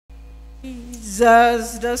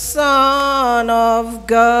Jesus, the Son of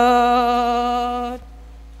God,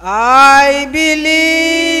 I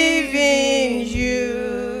believe in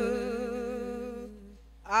you.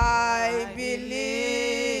 I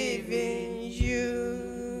believe in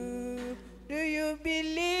you. Do you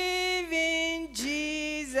believe in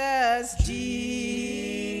Jesus? Jesus,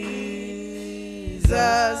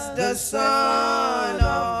 the Son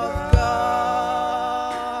of God.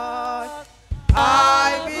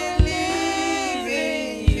 I believe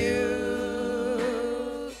in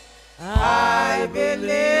you. I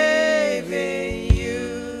believe in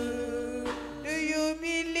you. Do you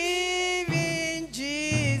believe in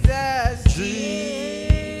Jesus? Jesus,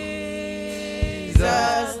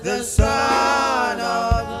 the Son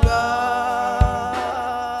of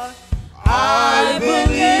God. I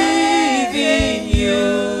believe in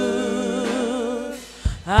you.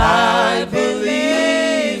 I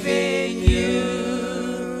believe in you.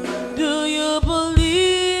 Do you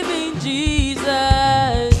believe in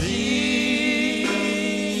Jesus?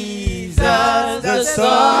 Jesus, the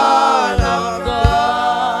Son of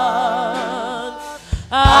God.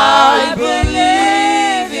 I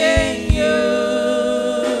believe in you.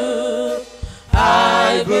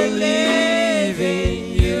 I believe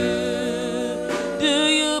in you. Do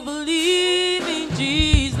you believe in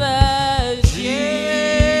Jesus?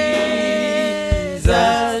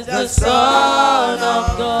 Jesus, the Son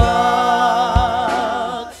of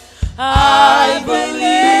God. I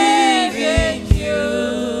believe in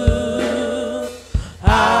you.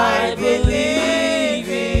 I believe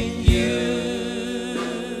in you.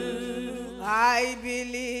 I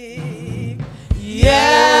believe.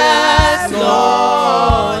 Yes,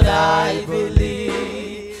 Lord, I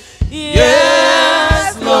believe.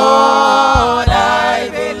 Yes, Lord, I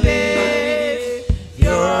believe.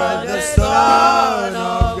 You're the Son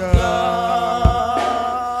of God.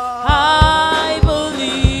 I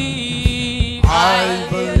believe. I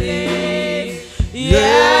believe.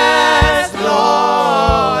 Yes,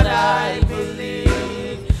 Lord, I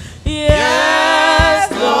believe.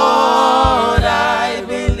 Yes, Lord, I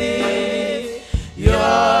believe.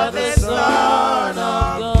 You're the Son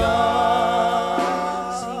of God.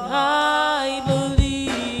 I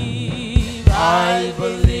believe. I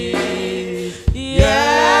believe.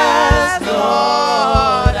 Yes,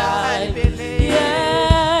 Lord, I believe.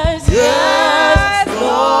 Yes, Yes,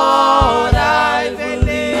 Lord, I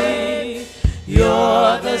believe.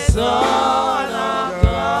 You're the Son of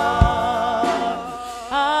God.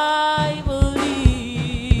 I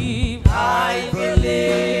believe. I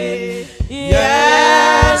believe.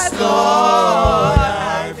 Yes, Lord,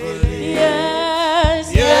 I believe.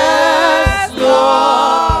 Yes, Yes,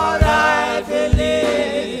 Lord, I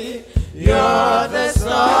believe. You're the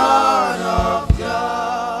Son of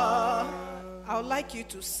God. I would like you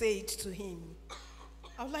to say it to him.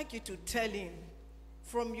 I would like you to tell him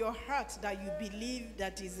from your heart that you believe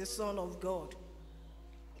that he's the Son of God.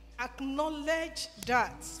 Acknowledge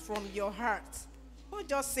that from your heart. Not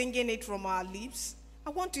just singing it from our lips. I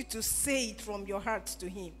want you to say it from your heart to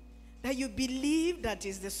him. That you believe that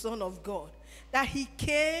he's the Son of God. That he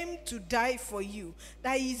came to die for you.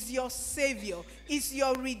 That he's your Savior. He's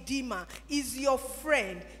your Redeemer. He's your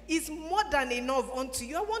friend. He's more than enough unto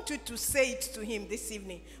you. I want you to say it to him this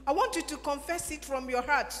evening. I want you to confess it from your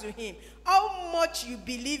heart to him. How much you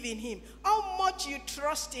believe in him. How much you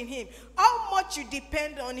trust in him. How much you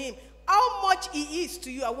depend on him. How much he is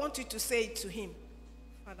to you. I want you to say it to him.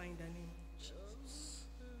 Father, in the name of Jesus.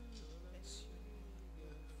 Bless you.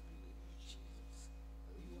 Jesus.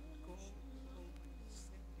 You are God all by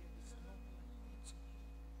yourself. There is no one like you.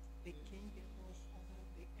 The King above all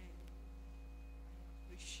the earth. I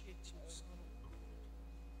appreciate you, Son of God.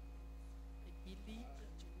 I believe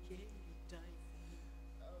that you came, you died for me.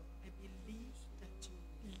 I believe that you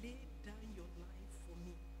laid down your life for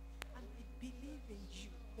me. And I believe in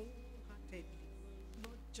you wholeheartedly,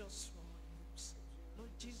 not just from my lips.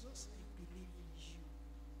 Lord Jesus, I believe in you.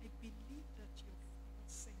 I believe that your Father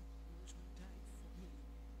sent you to die for me.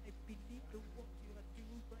 I believe the work you are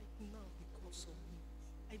doing right now because of me.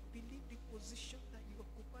 I believe the position that you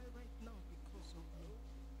occupy right now because of me.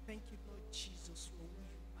 Thank you, Lord Jesus, for who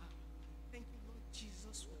you are. Thank you, Lord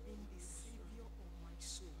Jesus, for being the Savior of my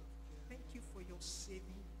soul. Thank you for your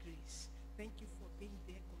saving grace. Thank you for being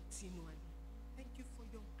there continually. Thank you for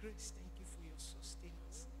your grace. Thank you for your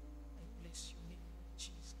sustenance. I bless your name, Lord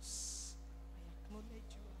Jesus. I acknowledge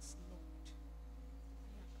you as Lord.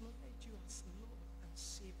 I acknowledge you as Lord and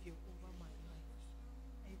Savior over my life.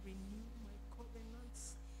 I renew my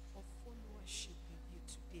covenants of followership with you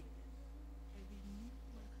today. I renew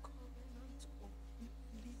my covenant of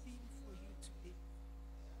living for you today.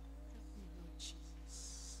 Help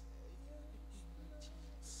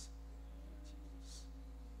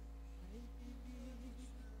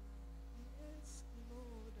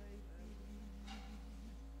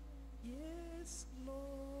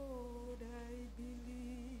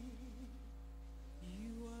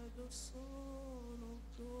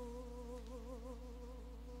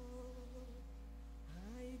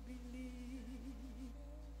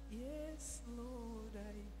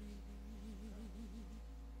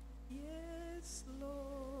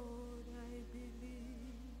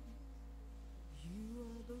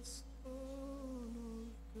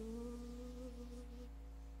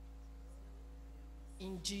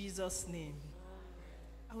Jesus' name.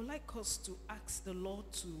 I would like us to ask the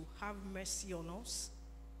Lord to have mercy on us,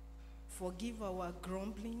 forgive our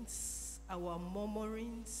grumblings, our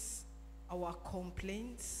murmurings, our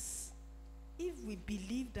complaints. If we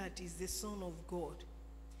believe that He's the Son of God,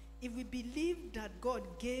 if we believe that God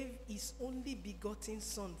gave His only begotten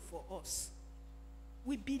Son for us,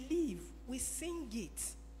 we believe, we sing it,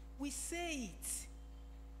 we say it,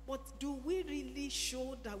 but do we really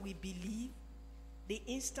show that we believe? The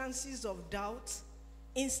instances of doubt,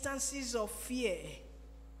 instances of fear,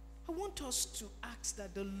 I want us to ask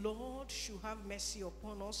that the Lord should have mercy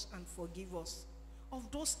upon us and forgive us of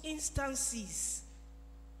those instances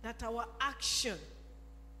that our action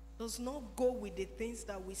does not go with the things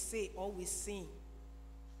that we say or we sing.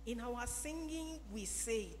 In our singing, we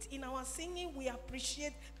say it. In our singing, we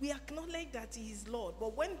appreciate, we acknowledge that He is Lord.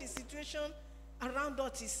 But when the situation around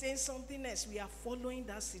us is saying something else, we are following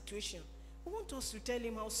that situation. I want us to tell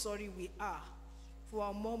Him how sorry we are for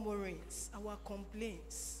our murmurings, our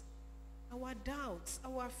complaints, our doubts,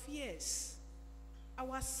 our fears,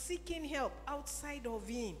 our seeking help outside of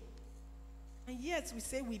Him. And yet we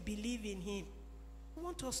say we believe in Him. I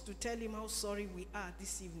want us to tell Him how sorry we are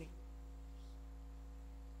this evening.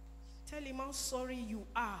 Tell Him how sorry you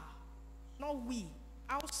are, not we,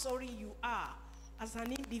 how sorry you are as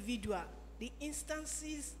an individual. The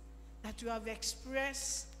instances that you have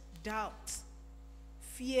expressed doubt,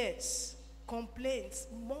 fears, complaints,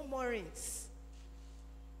 murmurings.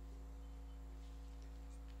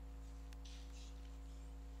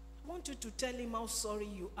 I want you to tell Him how sorry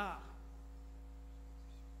you are.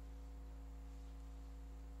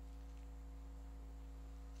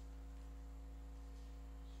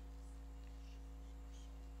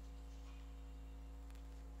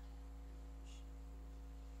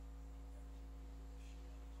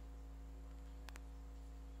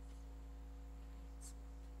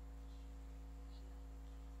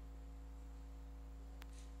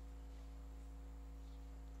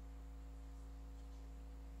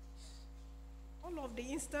 All of the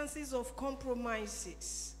instances of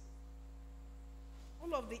compromises,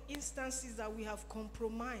 all of the instances that we have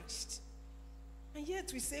compromised, and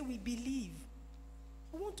yet we say we believe.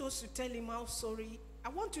 I want us to tell Him how sorry. I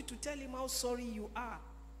want you to tell Him how sorry you are.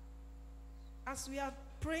 As we are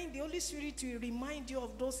praying, the Holy Spirit will remind you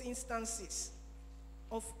of those instances,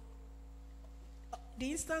 of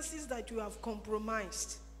the instances that you have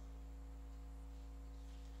compromised.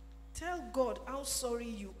 Tell God how sorry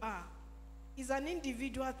you are. It's an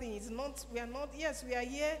individual thing. It's not, we are not, yes, we are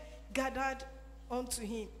here gathered unto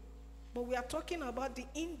Him. But we are talking about the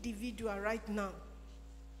individual right now.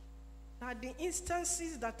 That the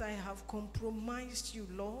instances that I have compromised you,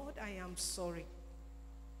 Lord, I am sorry.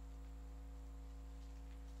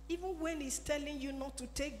 Even when He's telling you not to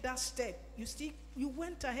take that step, you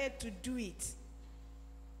went ahead to do it.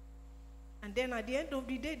 And then at the end of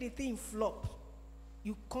the day, the thing flop.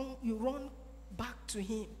 You run back to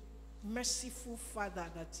Him. Merciful Father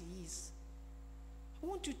that He is. I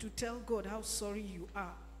want you to tell God how sorry you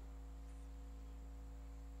are.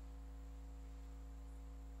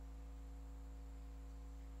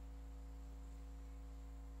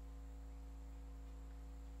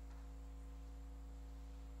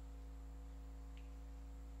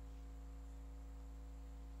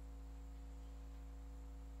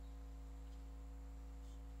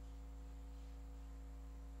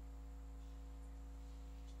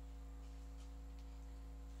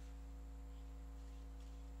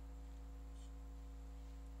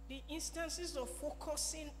 The instances of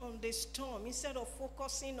focusing on the storm instead of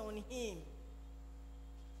focusing on Him.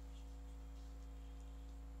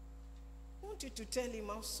 I want you to tell Him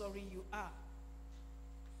how sorry you are.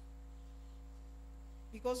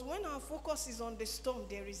 Because when our focus is on the storm,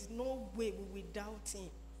 there is no way we will doubt Him.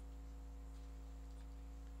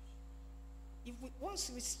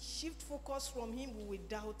 Once we shift focus from Him, we will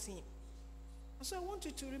doubt Him. And so I want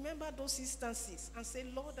you to remember those instances and say,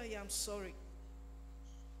 Lord, I am sorry.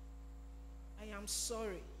 I am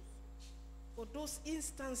sorry for those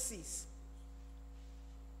instances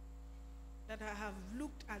that I have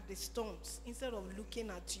looked at the storms instead of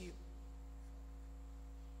looking at you.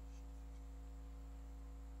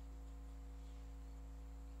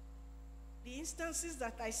 The instances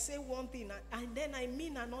that I say one thing and then I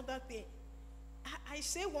mean another thing. I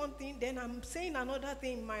say one thing, then I'm saying another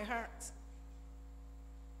thing in my heart.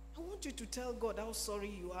 I want you to tell God how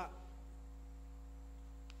sorry you are.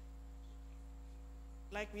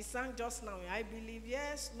 Like we sang just now, I believe,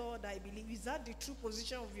 yes, Lord, I believe. Is that the true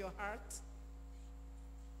position of your heart?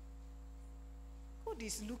 God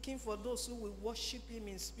is looking for those who will worship Him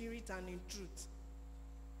in spirit and in truth.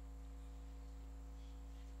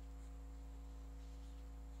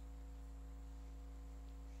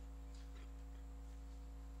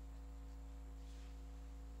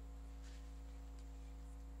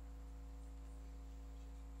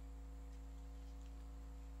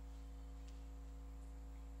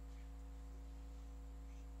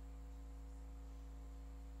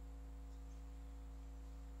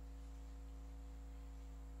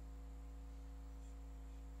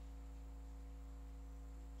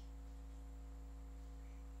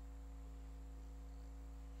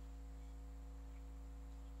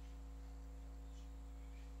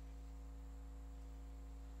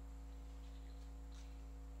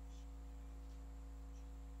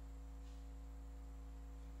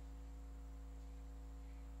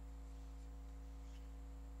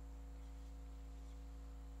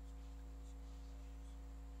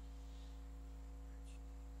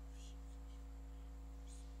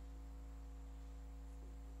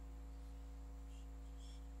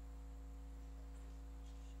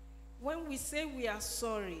 we say we are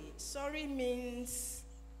sorry, sorry means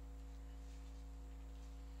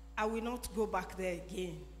I will not go back there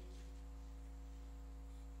again.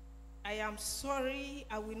 I am sorry,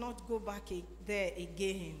 I will not go back there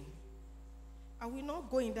again. I will not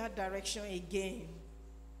go in that direction again.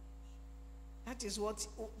 That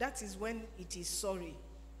is when it is sorry.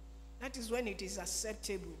 That is when it is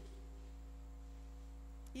acceptable.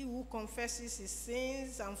 He who confesses his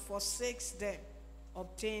sins and forsakes them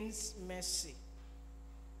obtains mercy.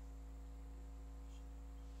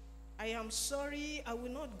 I am sorry, I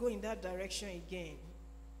will not go in that direction again.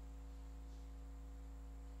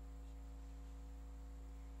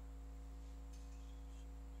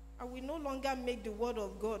 I will no longer make the word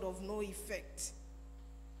of God of no effect.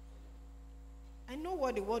 I know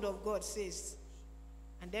what the word of God says,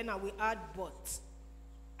 and then I will add but.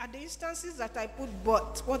 At the instances that I put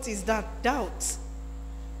but, what is that? Doubt.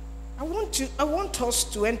 I want us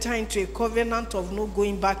to enter into a covenant of no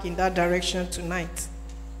going back in that direction tonight.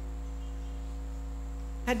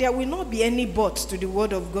 And there will not be any but to the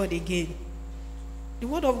word of God again. The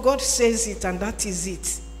word of God says it, and that is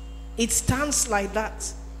it. It stands like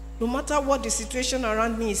that. No matter what the situation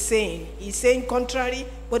around me is saying, he's saying contrary,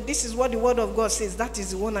 but this is what the word of God says. That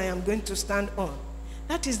is the one I am going to stand on.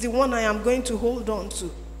 That is the one I am going to hold on to.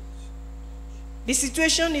 The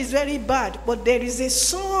situation is very bad, but there is a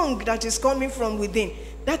song that is coming from within.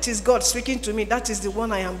 That is God speaking to me. That is the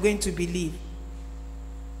one I am going to believe.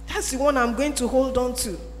 That's the one I'm going to hold on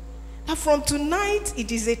to. And from tonight,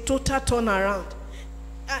 it is a total turnaround.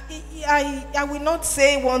 I will not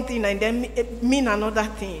say one thing and then mean another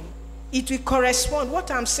thing. It will correspond. What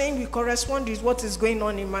I'm saying will correspond with what is going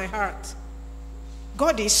on in my heart.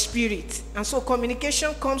 God is spirit, and so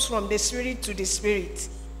communication comes from the spirit to the spirit.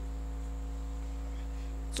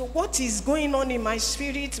 So what is going on in my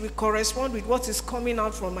spirit will correspond with what is coming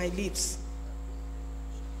out from my lips.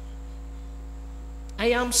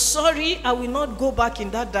 I am sorry, I will not go back in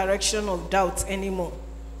that direction of doubt anymore.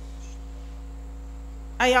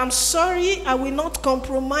 I am sorry, I will not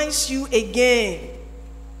compromise you again.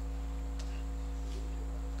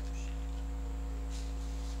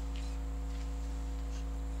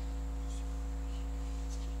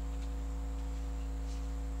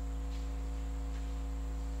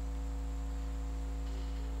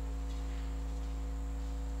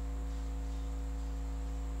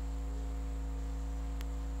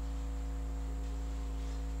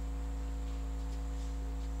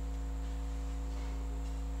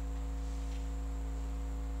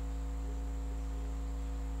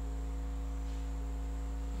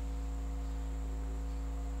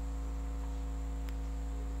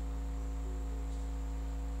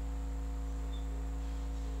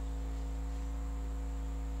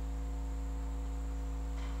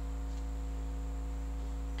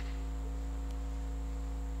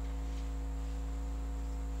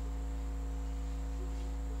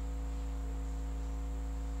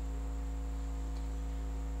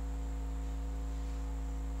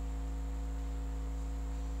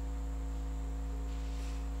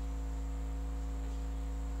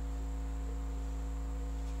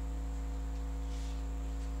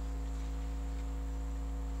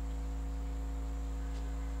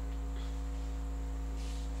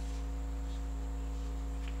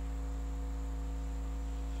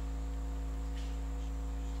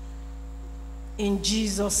 In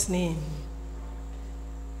Jesus' name.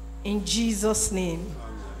 In Jesus' name.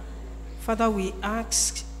 Father, we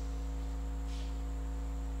ask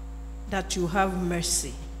that you have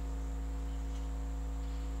mercy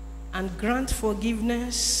and grant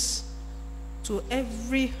forgiveness to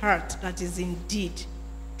every heart that is indeed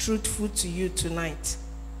truthful to you tonight.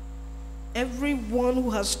 Everyone who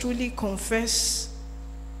has truly confessed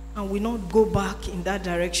and will not go back in that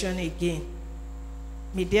direction again.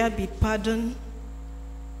 May there be pardon.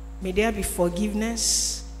 May there be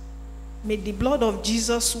forgiveness. May the blood of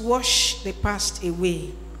Jesus wash the past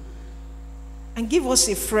away and give us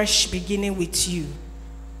a fresh beginning with you.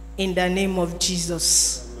 In the name of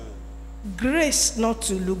Jesus. Amen. Grace not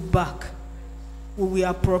to look back. We will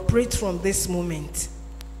appropriate from this moment.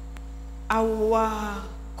 Our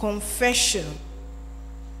confession,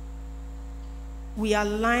 we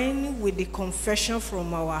align with the confession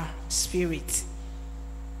from our spirit.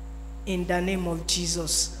 In the name of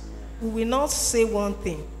Jesus. We will not say one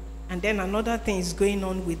thing and then another thing is going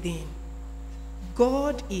on within.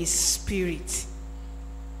 God is spirit.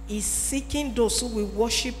 He's seeking those who will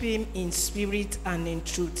worship him in spirit and in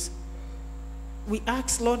truth. We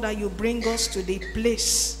ask, Lord, that you bring us to the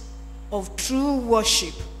place of true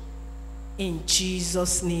worship in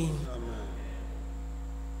Jesus' name. Amen.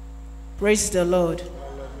 Praise the Lord.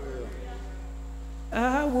 Hallelujah.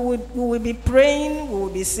 will be praying, we will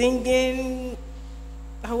be singing,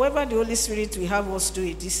 however the Holy Spirit will have us do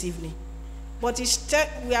it this evening. But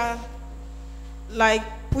we are like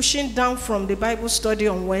pushing down from the Bible study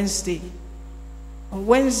on Wednesday. On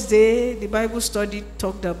Wednesday, the Bible study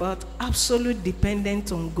talked about absolute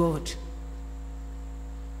dependence on God.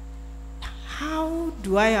 How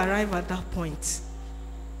do I arrive at that point?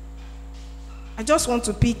 I just want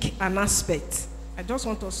to pick an aspect. I just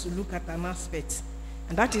want us to look at an aspect.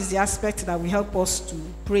 And that is the aspect that will help us to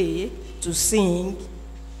pray, to sing.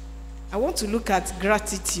 I want to look at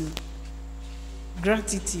gratitude.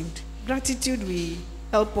 Gratitude. Gratitude will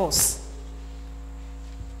help us.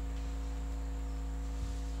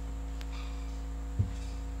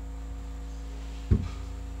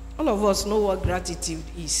 All of us know what gratitude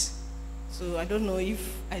is. So I don't know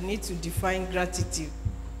if I need to define gratitude.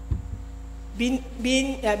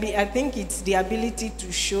 I think it's the ability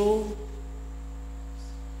to show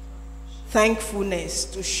thankfulness,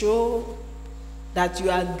 to show that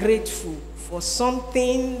you are grateful for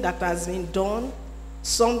something that has been done,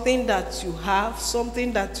 something that you have,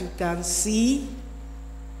 something that you can see.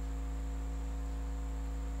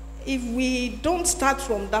 If we don't start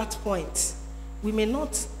from that point, we may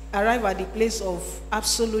not arrive at the place of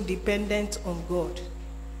absolute dependence on God.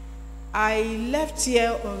 I left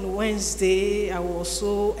here on Wednesday. I was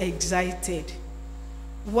so excited.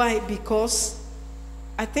 Why? Because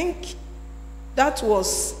I think that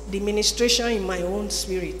was the ministration in my own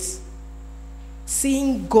spirit.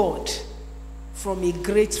 Seeing God from a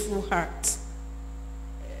grateful heart.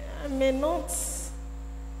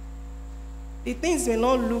 The things may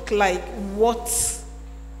not look like what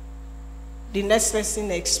the next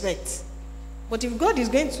person expects. But if God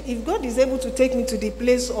is able to take me to the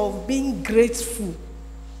place of being grateful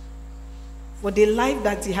for the life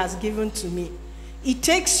that He has given to me, it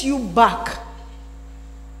takes you back,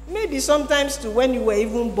 maybe sometimes to when you were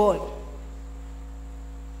even born.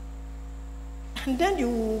 And then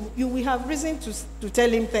you will have reason to tell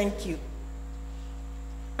Him thank you.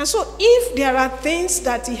 And so if there are things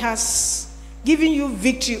that He has given you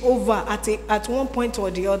victory over at one point or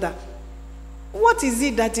the other, what is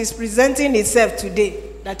it that is presenting itself today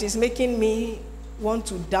that is making me want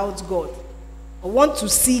to doubt God or want to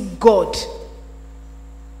see God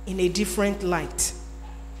in a different light?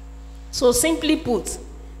 So simply put,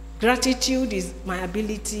 gratitude is my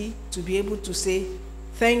ability to be able to say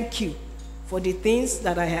thank you for the things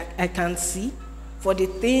that I can see, for the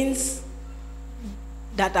things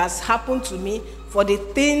that has happened to me, for the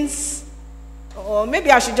things, or maybe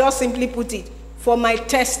I should just simply put it, for my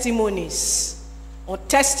testimonies. Or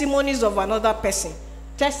testimonies of another person,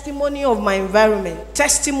 testimony of my environment,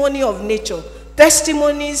 testimony of nature,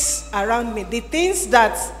 testimonies around me, the things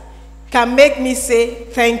that can make me say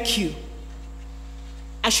thank you.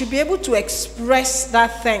 I should be able to express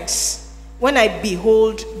that thanks when I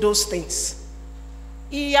behold those things.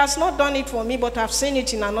 He has not done it for me, but I've seen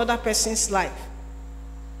it in another person's life.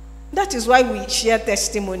 That is why we share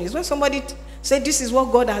testimonies. When somebody says this is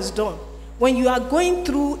what God has done, when you are going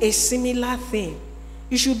through a similar thing,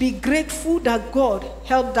 you should be grateful that God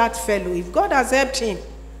helped that fellow. If God has helped him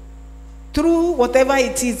through whatever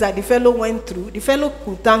it is that the fellow went through, the fellow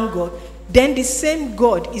could thank God, then the same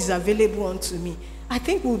God is available unto me. I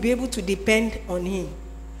think we'll be able to depend on Him.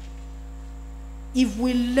 If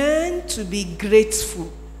we learn to be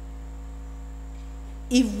grateful,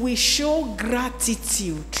 if we show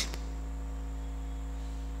gratitude,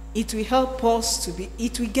 it will help us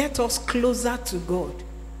it will get us closer to God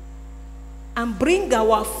and bring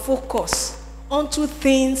our focus onto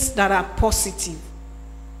things that are positive,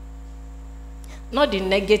 not the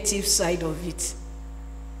negative side of it.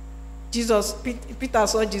 Peter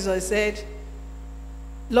saw Jesus, said,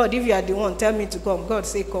 Lord, if you are the one, tell me to come. God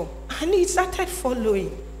said, come. And he started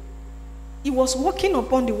following. He was walking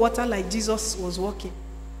upon the water like Jesus was walking.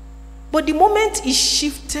 But the moment he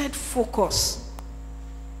shifted focus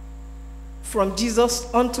from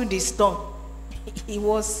Jesus onto the storm, he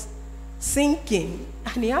was sinking,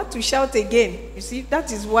 and he had to shout again. You see,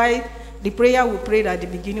 that is why the prayer we prayed at the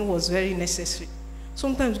beginning was very necessary.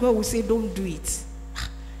 Sometimes God will say, don't do it.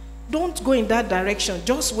 Don't go in that direction.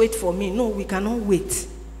 Just wait for me. No, we cannot wait.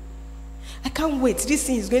 I can't wait. This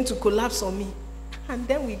thing is going to collapse on me. And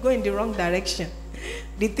then we go in the wrong direction.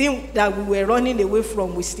 The thing that we were running away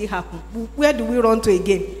from will still happen. Where do we run to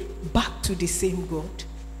again? Back to the same God.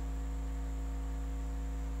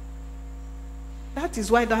 That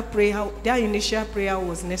is why that initial prayer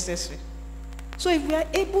was necessary. So if we are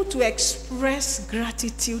able to express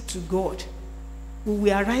gratitude to God, we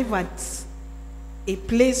will arrive at a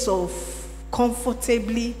place of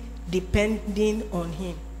comfortably depending on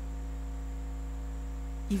Him.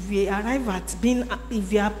 if we arrive at being,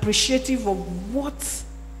 if we are appreciative of what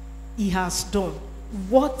he has done,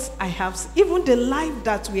 what I have, even the life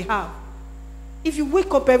that we have. If you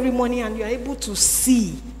wake up every morning and you are able to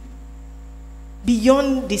see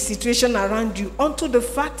beyond the situation around you, onto the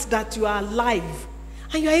fact that you are alive,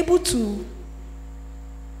 and you are able to,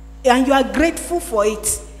 and you are grateful for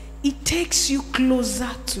it, it takes you closer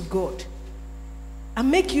to God and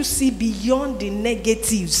make you see beyond the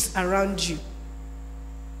negatives around you.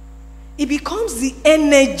 It becomes the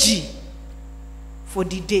energy for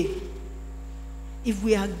the day. If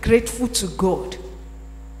we are grateful to God,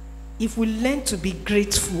 if we learn to be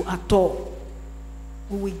grateful at all,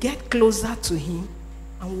 we will get closer to him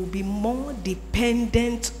and will be more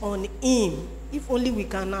dependent on him, if only we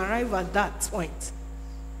can arrive at that point.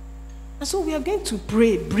 And so we are going to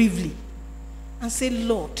pray briefly and say,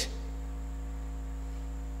 Lord,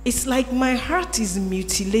 it's like my heart is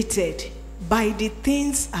mutilated by the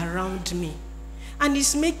things around me, and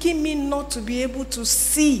it's making me not to be able to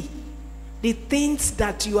see the things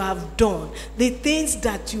that you have done, the things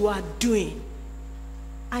that you are doing.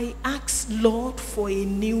 I ask, Lord, for a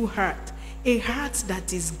new heart, a heart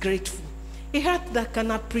that is grateful, a heart that can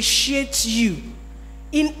appreciate you.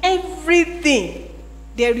 In everything,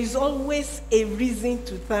 there is always a reason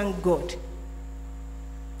to thank God.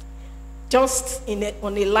 Just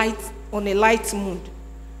on a light mood,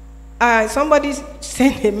 somebody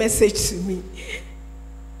sent a message to me,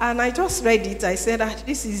 and I just read it. I said,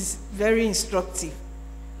 this is very instructive.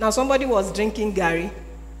 Now, somebody was drinking Gary,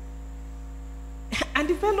 and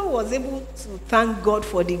the fellow was able to thank God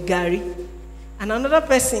for the Gary. And another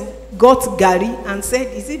person got Gary and said,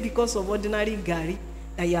 is it because of ordinary Gary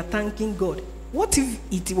that you are thanking God? What if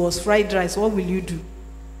it was fried rice? What will you do?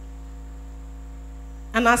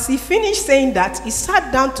 And as he finished saying that, he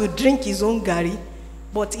sat down to drink his own Gary,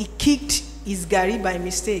 but he kicked his Gary by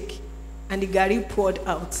mistake, and the Gary poured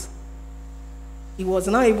out. He was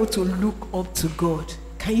now able to look up to God.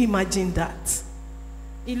 Can you imagine that?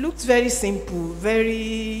 It looks very simple,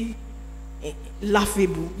 very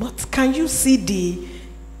laughable, but can you see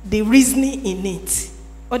the reasoning in it?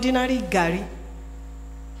 Ordinary Gary.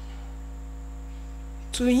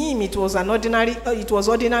 To him, it was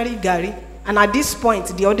ordinary Gary, and at this point,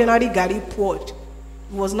 the ordinary Gary poured.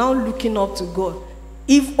 He was now looking up to God.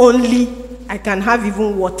 If only I can have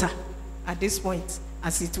even water at this point,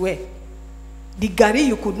 as it were. The Gary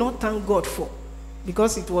you could not thank God for,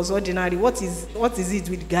 because it was ordinary. What is it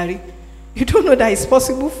with Gary? You don't know that it's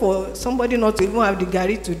possible for somebody not to even have the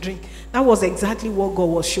Gary to drink. That was exactly what God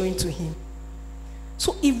was showing to him.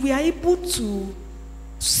 So if we are able to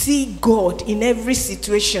see God in every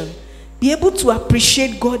situation, be able to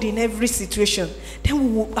appreciate God in every situation,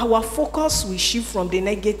 then our focus will shift from the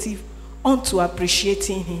negative onto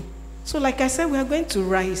appreciating him. So like I said, we are going to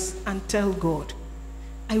rise and tell God,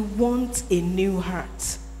 I want a new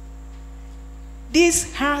heart.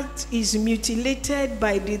 This heart is mutilated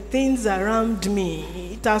by the things around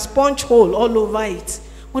me. It has punch hole all over it.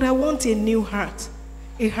 But I want a new heart.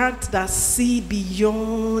 A heart that sees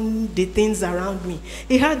beyond the things around me.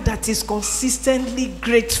 A heart that is consistently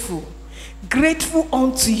grateful. Grateful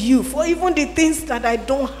unto you for even the things that I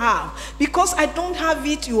don't have. Because I don't have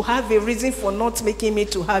it, you have a reason for not making me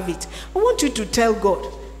to have it. I want you to tell God.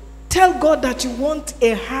 Tell God that you want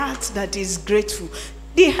a heart that is grateful.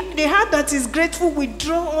 The heart that is grateful will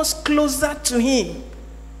draw us closer to him.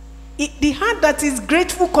 The heart that is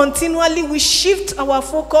grateful continually will shift our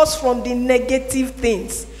focus from the negative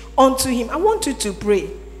things onto him. I want you to pray.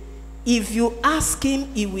 If you ask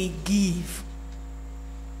him, he will give.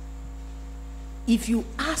 If you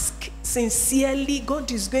ask sincerely,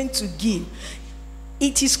 God is going to give.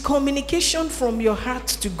 It is communication from your heart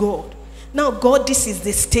to God. Now, God, this is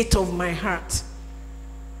the state of my heart.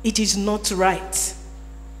 It is not right.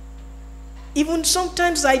 Even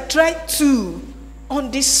sometimes I try to,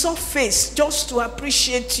 on the surface, just to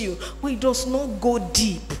appreciate you, but it does not go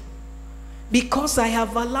deep. Because I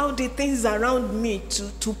have allowed the things around me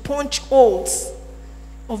to punch holes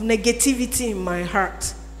of negativity in my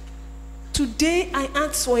heart. Today, I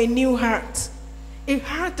ask for a new heart. A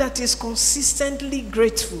heart that is consistently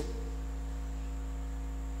grateful.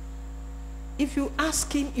 If you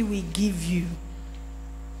ask him, he will give you.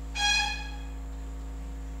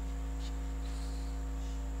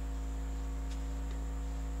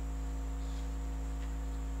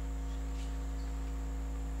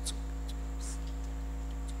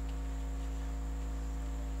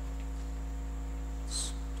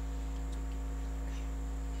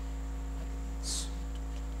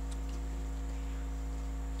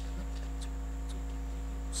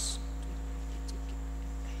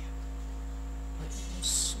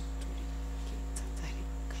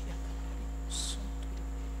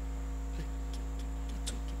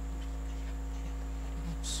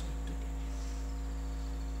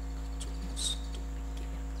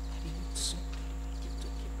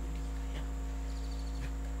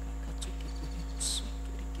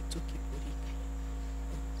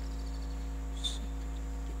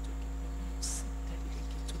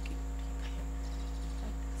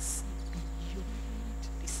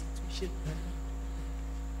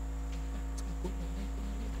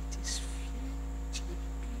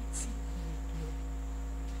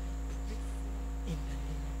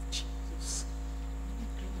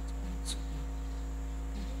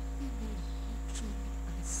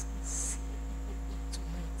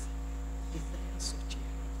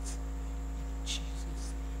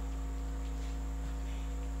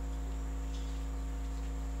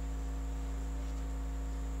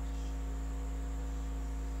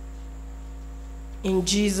 In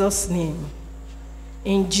Jesus' name.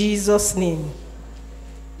 In Jesus' name.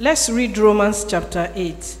 Let's read Romans chapter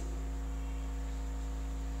 8.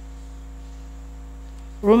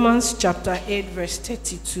 Romans chapter 8, verse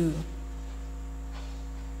 32.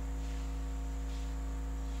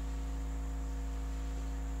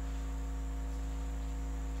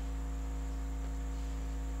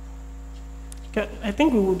 I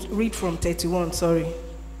think we would read from 31, sorry.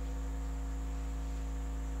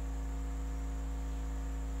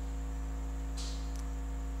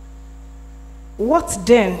 What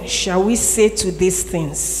then shall we say to these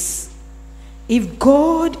things? If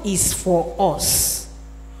God is for us,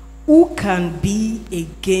 who can be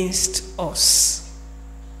against us?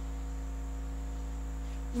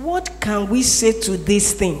 What can we say to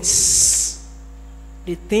these things?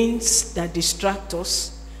 The things that distract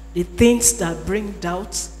us, the things that bring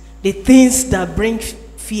doubt, the things that bring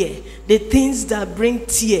fear, the things that bring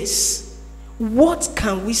tears. What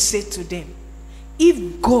can we say to them?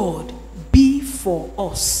 If God be for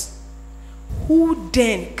us, who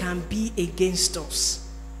then can be against us?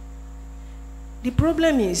 The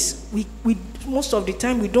problem is, we most of the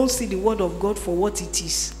time we don't see the word of God for what it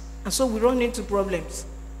is, and so we run into problems.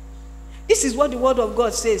 This is what the word of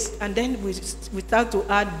God says, and then we start to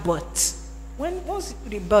add but. Once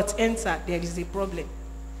the but enter, there is a problem.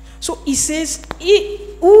 So he says,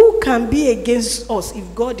 who can be against us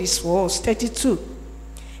if God is for us? 32.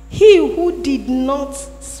 He who did not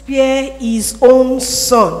spare his own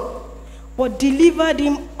son, but delivered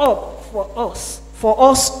him up for us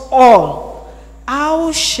all,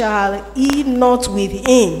 how shall he not with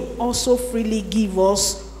him also freely give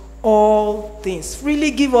us all things?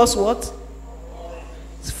 Freely give us what?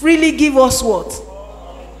 Freely give us what?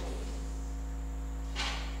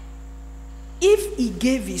 If he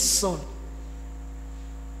gave his son,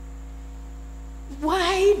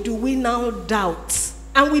 why do we now doubt?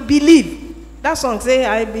 And we believe. That song say,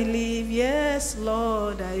 I believe, yes,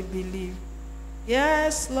 Lord, I believe.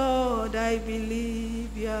 Yes, Lord, I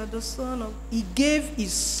believe you are the Son of... He gave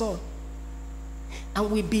his son.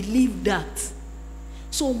 And we believe that.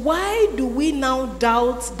 So why do we now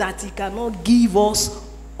doubt that he cannot give us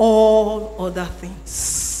all other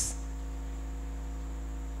things?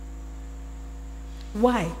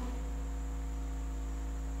 Why?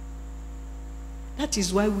 That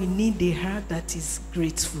is why we need a heart that is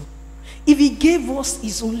grateful. If he gave us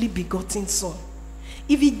his only begotten son,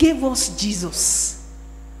 if he gave us Jesus,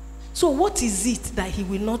 so what is it that he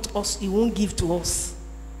won't give to us?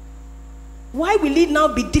 Why will it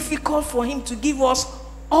now be difficult for him to give us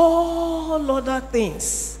all other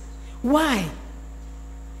things? Why?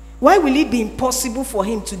 Why will it be impossible for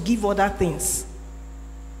him to give other things?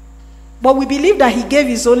 But we believe that he gave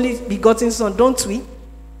his only begotten son, don't we?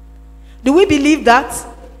 Do we believe that?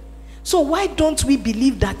 So why don't we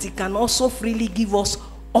believe that he can also freely give us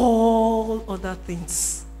all other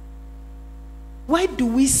things? Why do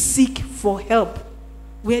we seek for help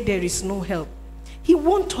where there is no help? He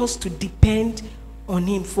wants us to depend on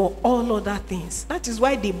him for all other things. That is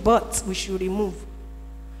why the but we should remove.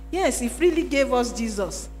 Yes, he freely gave us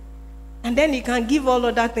Jesus. And then he can give all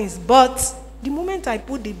other things. But the moment I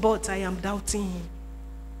put the but, I am doubting him.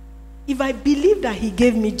 If I believe that he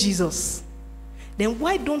gave me Jesus, then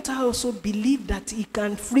why don't I also believe that he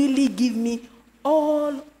can freely give me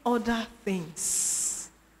all other things?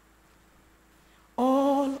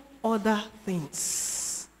 All other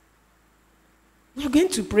things. We are going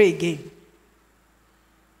to pray again.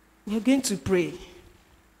 We are going to pray.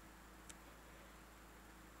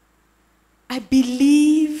 I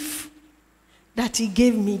believe that he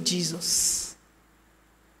gave me Jesus.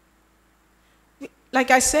 Like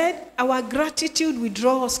I said, our gratitude will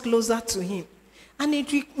draw us closer to him. And it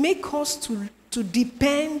will make us to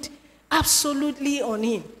depend absolutely on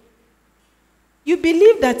him. You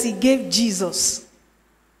believe that he gave Jesus.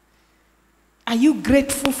 Are you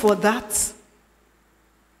grateful for that?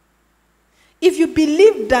 If you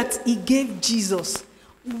believe that he gave Jesus,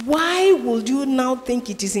 why would you now think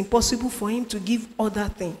it is impossible for him to give other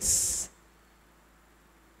things?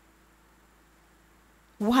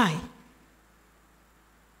 Why?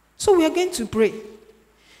 So we are going to pray.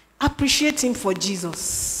 Appreciate him for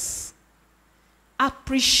Jesus.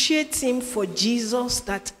 Appreciate him for Jesus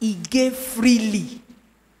that he gave freely.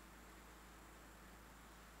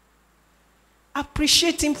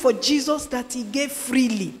 Appreciate him for Jesus that he gave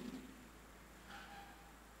freely.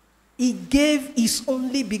 He gave his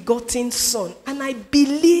only begotten son. And I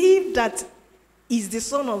believe that he's the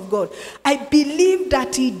Son of God. I believe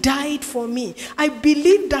that he died for me. I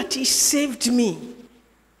believe that he saved me.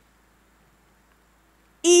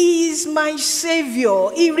 He is my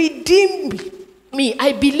Savior. He redeemed me.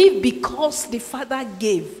 I believe because the Father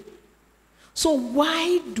gave. So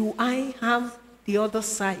why do I have the other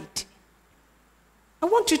side? I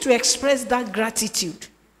want you to express that gratitude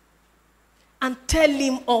and tell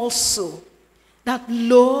him also that,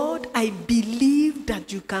 Lord, I believe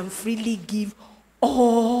that you can freely give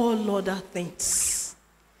all other things.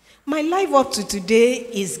 My life up to today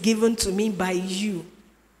is given to me by you.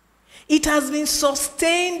 It has been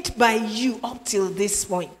sustained by you up till this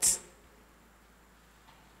point.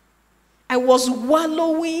 I was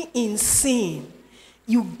wallowing in sin.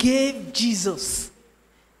 You gave Jesus.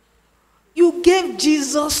 You gave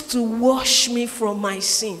Jesus to wash me from my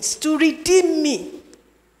sins, to redeem me.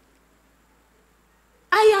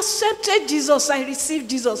 I accepted Jesus, I received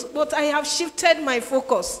Jesus, but I have shifted my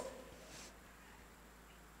focus.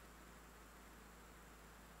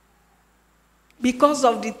 Because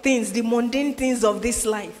of the things, the mundane things of this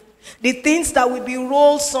life, the things that will be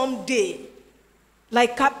rolled someday,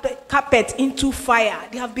 like carpet into fire,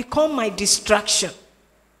 they have become my distraction.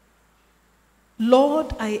 Lord,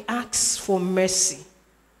 I ask for mercy.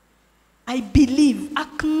 I believe,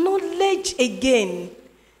 acknowledge again.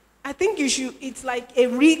 I think you should, it's like a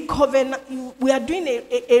recovenant. We are doing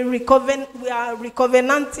a recovenant, we are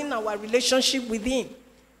recovenanting our relationship with him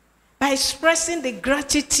by expressing the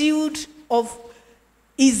gratitude of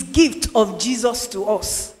his gift of Jesus to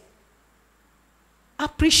us.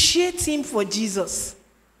 Appreciate him for Jesus.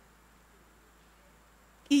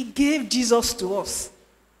 He gave Jesus to us.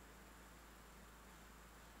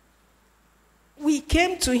 We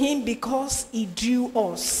came to him because he drew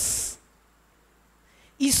us.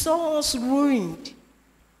 He saw us ruined,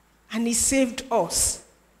 and he saved us.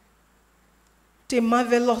 The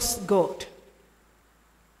marvelous God.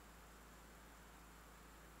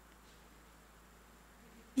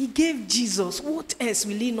 He gave Jesus. What else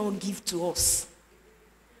will he not give to us?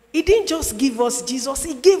 He didn't just give us Jesus,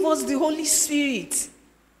 he gave us the Holy Spirit,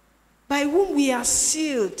 by whom we are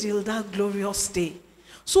sealed till that glorious day.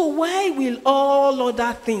 So why will all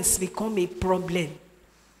other things become a problem?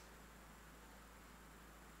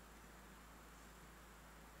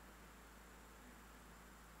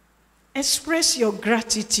 Express your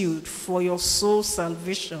gratitude for your soul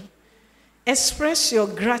salvation. Express your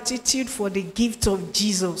gratitude for the gift of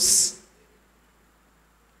Jesus.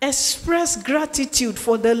 Express gratitude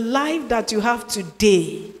for the life that you have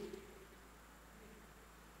today.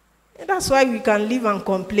 And that's why we can live and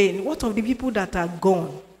complain. What of the people that are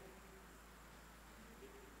gone?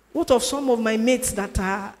 What of some of my mates that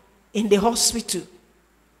are in the hospital?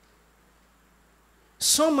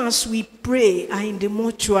 Some, as we pray, are in the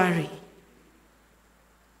mortuary.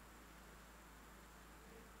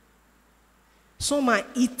 Some are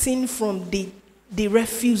eating from the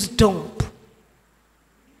refuse dump.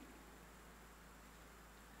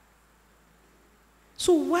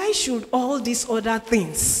 So why should all these other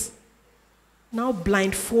things now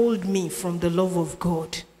blindfold me from the love of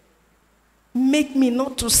God? Make me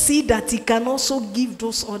not to see that he can also give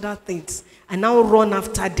those other things and now run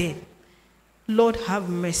after them. Lord, have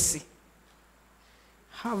mercy.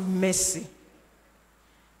 Have mercy.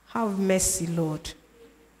 Have mercy, Lord.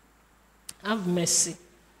 Have mercy.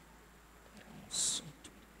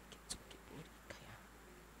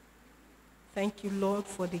 Thank you, Lord,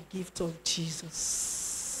 for the gift of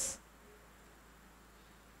Jesus.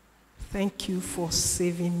 Thank you for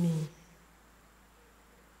saving me.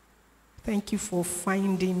 Thank you for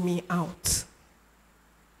finding me out.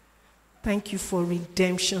 Thank you for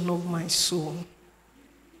redemption of my soul.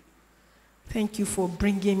 Thank you for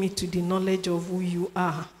bringing me to the knowledge of who you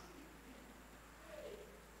are.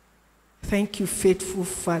 Thank you, faithful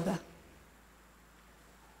Father.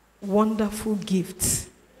 Wonderful gift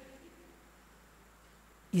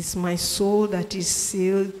is my soul that is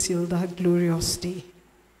sealed till that glorious day.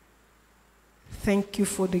 Thank you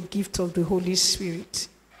for the gift of the Holy Spirit,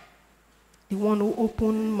 the one who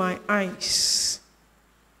opened my eyes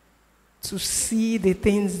to see the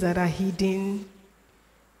things that are hidden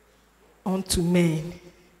unto men.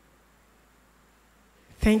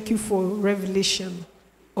 Thank you for revelation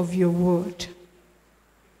of your word.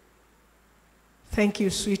 Thank you,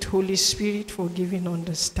 sweet Holy Spirit, for giving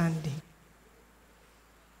understanding.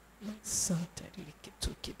 Santa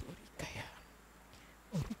Rikitoki Borikaya.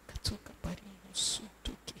 Orukatoka Pari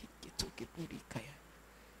Musutoki Hikitoki Borikaya.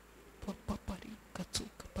 Papa Pari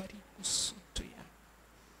Katoka Pari Musutoya.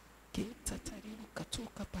 Ketatari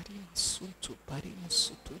Katoka Pari Musuto Pari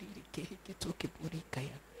Musutori Hikitoki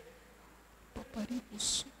Borikaya. Papari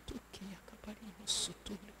Musutoki Yakapari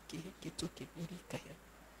Musutori Hikitoki Borikaya.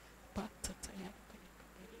 Patataya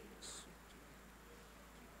Kapari Musuto.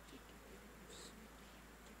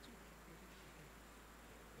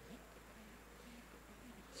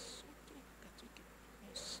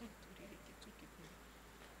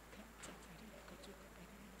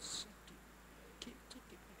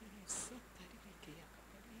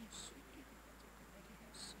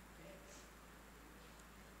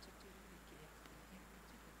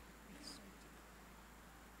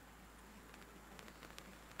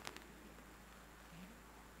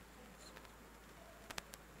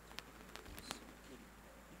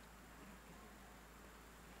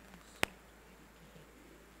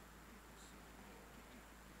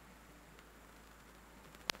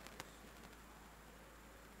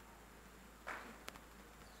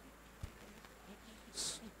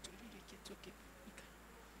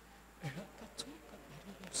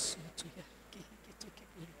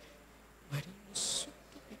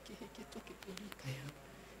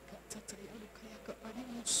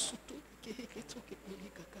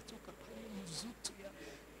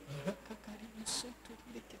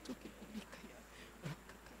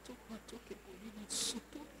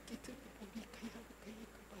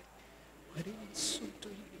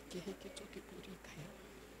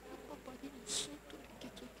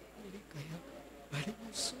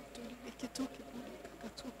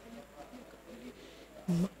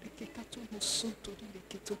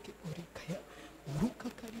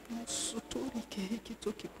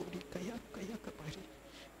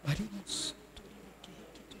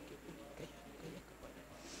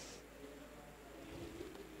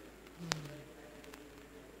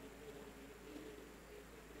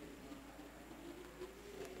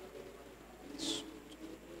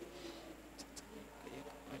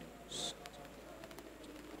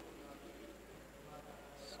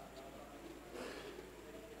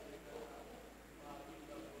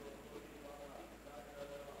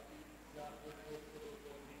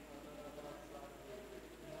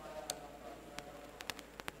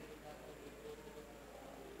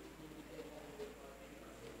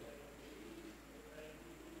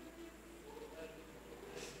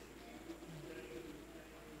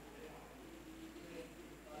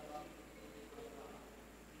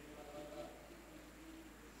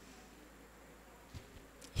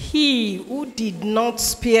 He who did not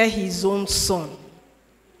spare his own son,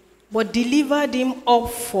 but delivered him up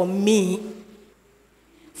for me,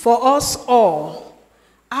 for us all,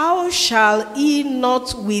 how shall he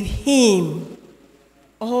not with him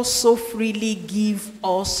also freely give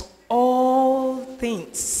us all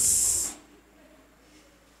things?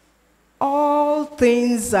 All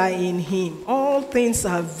things are in him. All things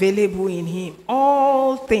are available in him.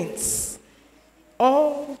 All things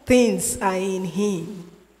are in him.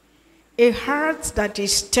 A heart that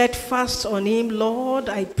is steadfast on him, Lord,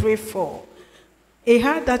 I pray for. A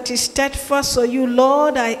heart that is steadfast on you,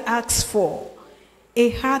 Lord, I ask for.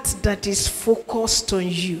 A heart that is focused on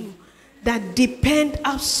you, that depend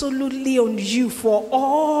absolutely on you for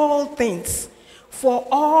all things. For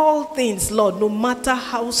all things, Lord, no matter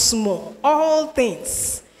how small. All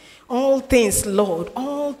things, Lord,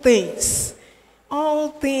 all things.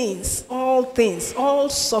 All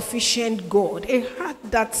sufficient God, a heart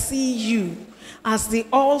that sees you as the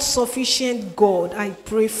all-sufficient God, I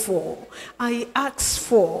pray for, I ask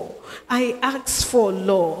for,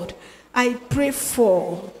 Lord, I pray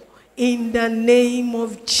for, in the name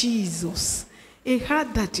of Jesus, a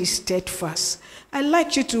heart that is steadfast. I'd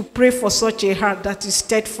like you to pray for such a heart that is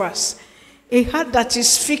steadfast, a heart that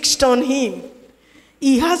is fixed on him.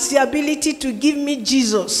 He has the ability to give me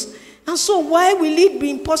Jesus. And so why will it be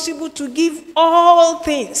impossible to give all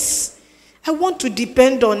things? I want to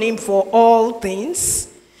depend on him for all things.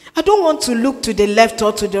 I don't want to look to the left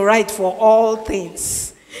or to the right for all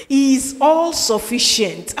things. He is all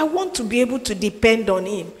sufficient. I want to be able to depend on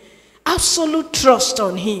him. Absolute trust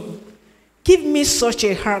on him. Give me such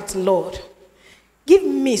a heart, Lord. Give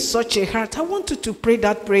me such a heart. I want you to pray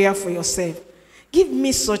that prayer for yourself. Give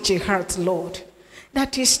me such a heart, Lord,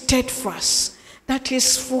 that is steadfast, that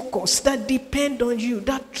is focused, that depend on you,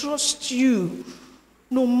 that trusts you,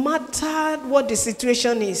 no matter what the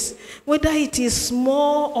situation is, whether it is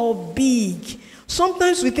small or big.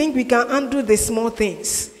 Sometimes we think we can handle the small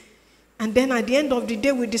things, and then at the end of the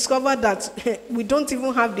day, we discover that we don't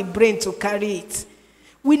even have the brain to carry it.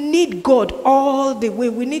 We need God all the way.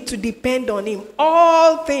 We need to depend on Him.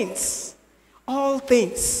 All things. All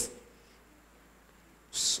things.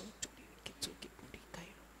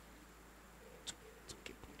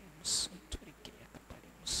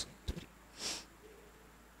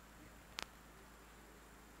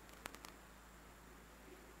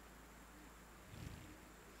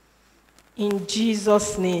 In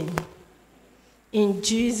Jesus' name. In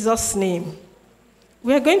Jesus' name.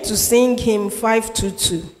 We are going to sing hymn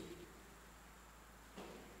 522.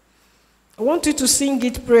 I want you to sing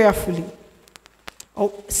it prayerfully.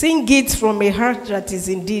 Or sing it from a heart that is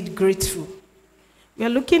indeed grateful. We are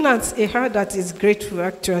looking at a heart that is grateful,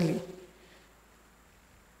 actually.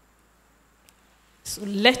 So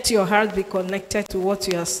let your heart be connected to what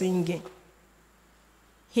you are singing.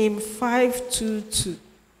 Hymn 522.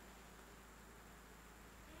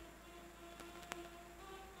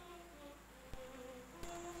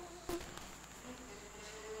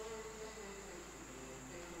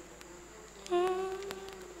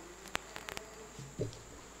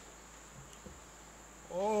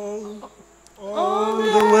 All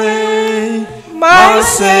the way, my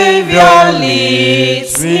Savior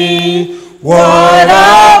leads me. What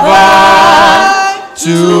have I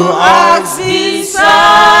to ask beside?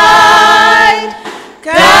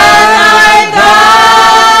 Can I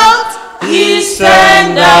doubt His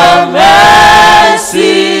tender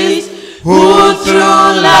mercies, who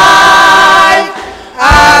through life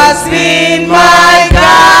has been my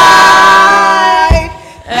guide?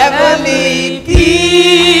 Heavenly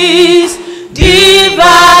peace,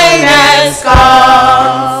 divinest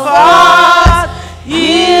comfort,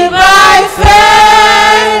 here by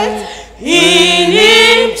faith in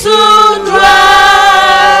Him to dwell.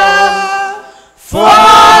 For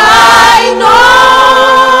I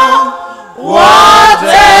know what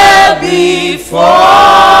there before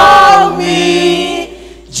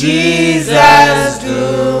me, Jesus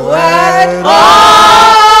doeth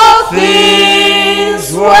all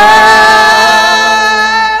things well.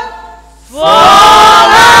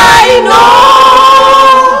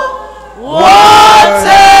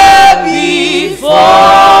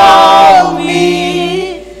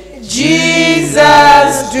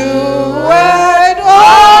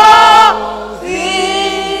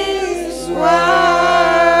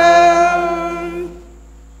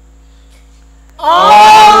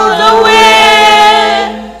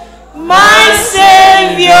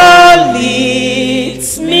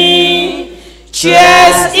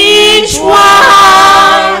 Cheers each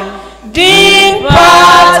one, deep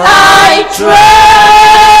path I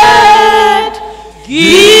tread,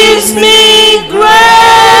 gives me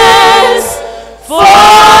grace for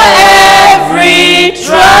every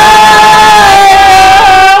trial,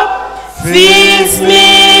 feeds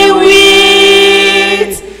me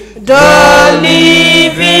with the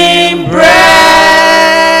living bread,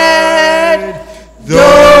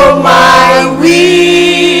 though my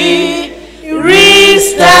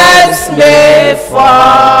steps may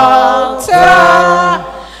falter,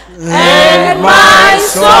 and my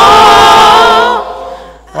soul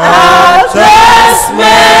at rest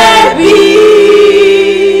may be,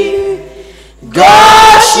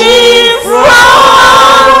 gushing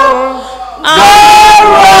from a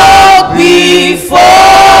rock before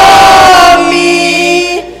me,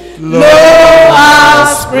 lo, a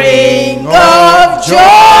spring of joy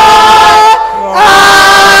I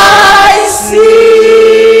see.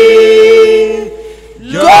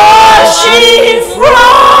 Gushing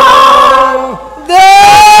from the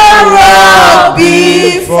rock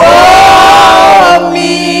before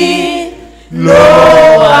me, lo,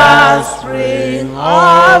 a spring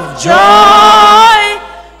of joy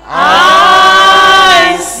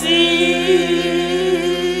I see.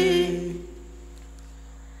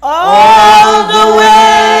 All the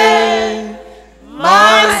way,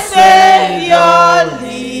 my Savior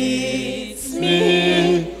leads me.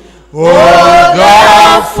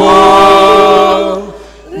 Fullness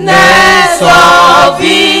of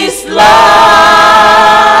His love,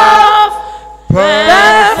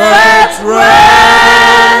 perfect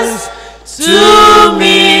rest to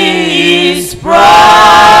me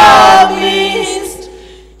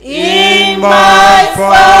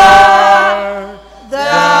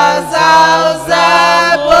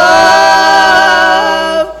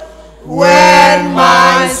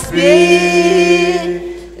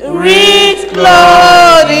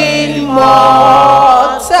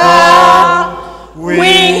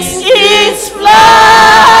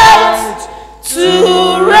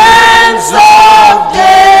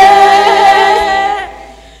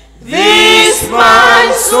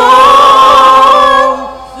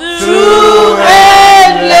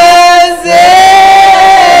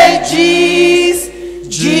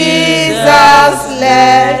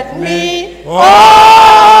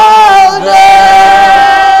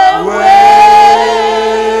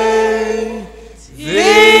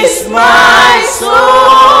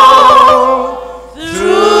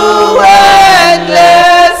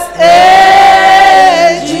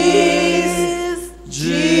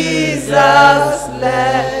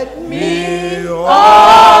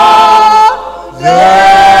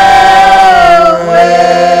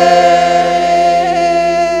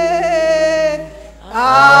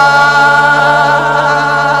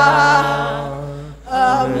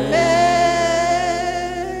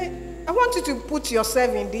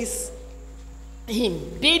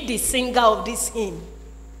Read the singer of this hymn.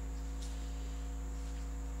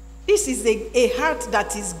 This is a heart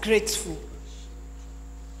that is grateful.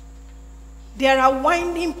 There are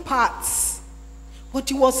winding paths, but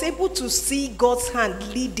he was able to see God's hand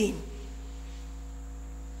leading.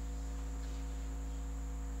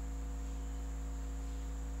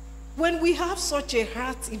 When we have such a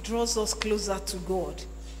heart, it draws us closer to God.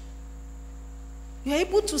 You're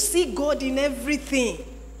able to see God in everything.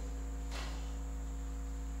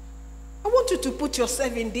 I want you to put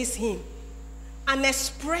yourself in this hymn and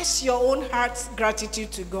express your own heart's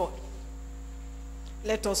gratitude to God.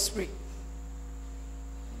 Let us pray.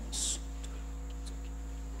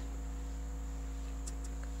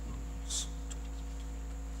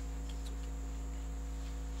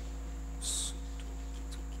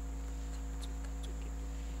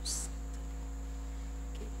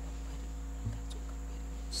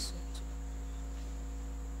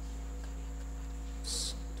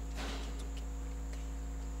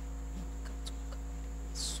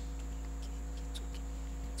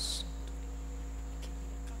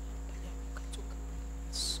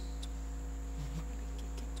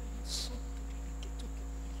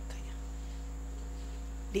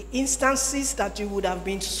 The instances that you would have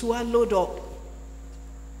been swallowed up,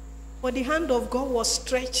 but the hand of God was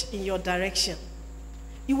stretched in your direction.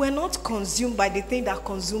 You were not consumed by the thing that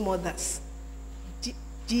consumed others.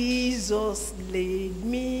 Jesus led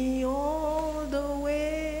me all the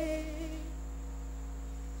way.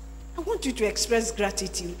 I want you to express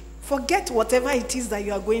gratitude. Forget whatever it is that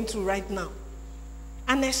you are going through right now,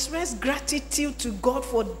 and express gratitude to God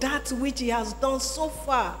for that which He has done so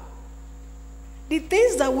far. The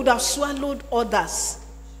things that would have swallowed others,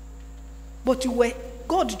 but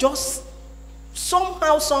God just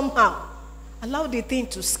somehow allowed the thing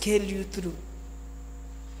to scale you through.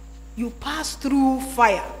 You passed through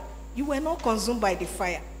fire. You were not consumed by the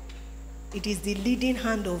fire. It is the leading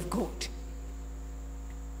hand of God.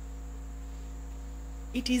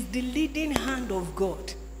 It is the leading hand of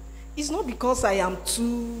God. It's not because I am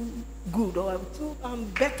too good or I'm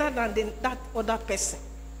better than that other person.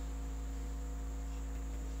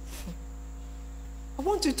 I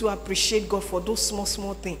want you to appreciate God for those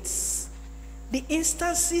small things. The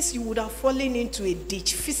instances you would have fallen into a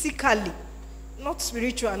ditch physically, not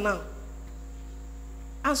spiritual now.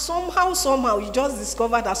 And somehow you just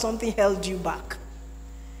discovered that something held you back.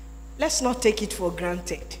 Let's not take it for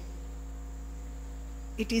granted.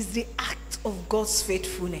 It is the act of God's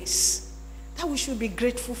faithfulness that we should be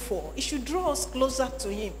grateful for. It should draw us closer to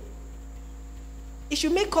Him. It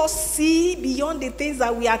should make us see beyond the things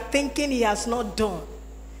that we are thinking He has not done.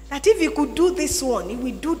 That if He could do this one, He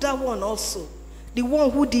will do that one also. The one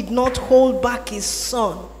who did not hold back His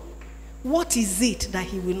Son. What is it that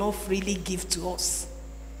He will not freely give to us?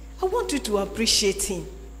 I want you to appreciate Him.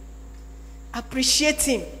 Appreciate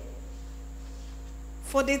Him.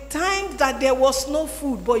 For the time that there was no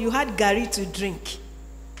food, but you had garri to drink.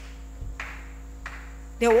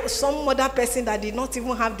 There was some other person that did not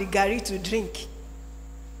even have the garri to drink.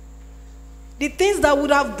 The things that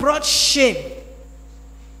would have brought shame.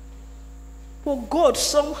 But God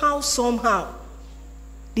somehow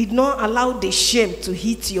did not allow the shame to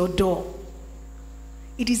hit your door.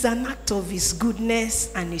 It is an act of His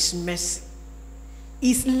goodness and His mercy.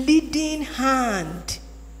 His leading hand.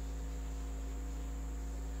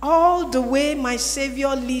 All the way my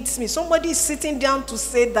Savior leads me. Somebody is sitting down to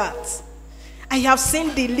say that. I have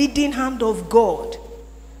seen the leading hand of God.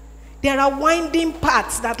 There are winding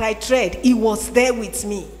paths that I tread. He was there with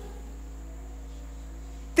me.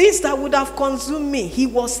 Things that would have consumed me, He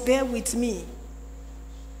was there with me.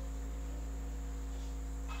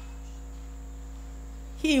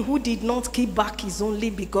 He who did not keep back His only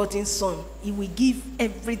begotten Son, He will give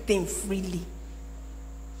everything freely.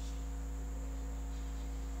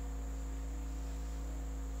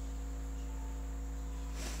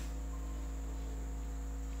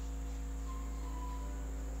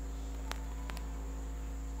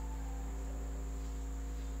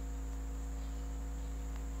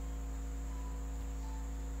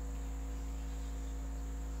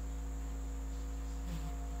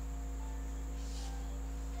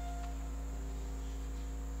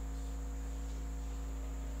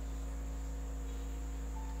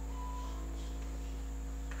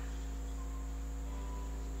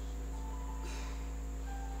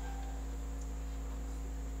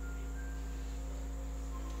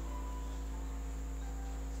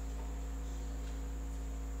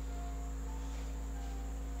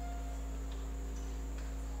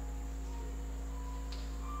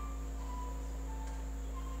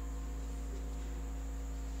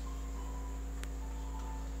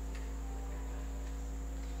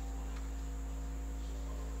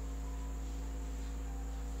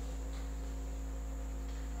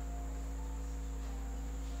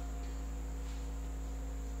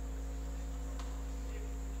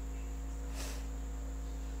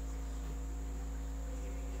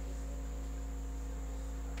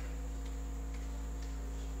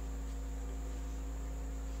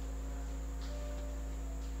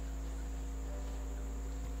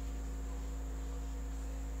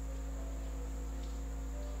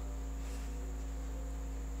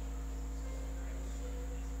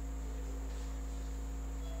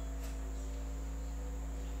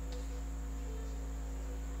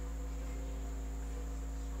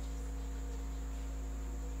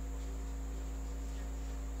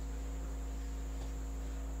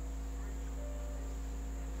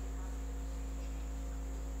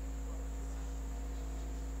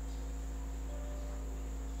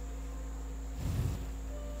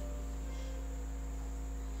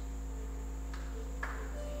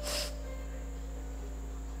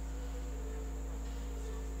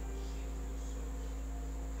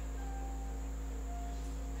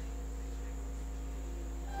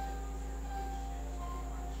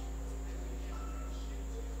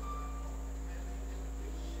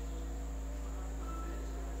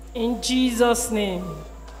 In Jesus' name.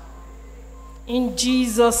 In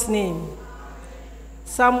Jesus' name.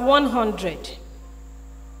 Psalm 100.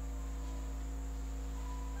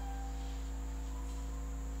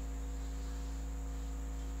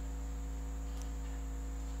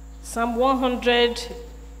 Psalm 100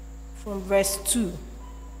 from verse 2.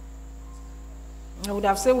 I would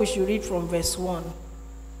have said we should read from verse 1.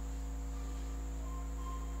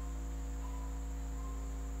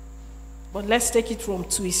 But let's take it from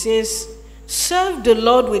 2. It says, serve the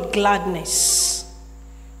Lord with gladness.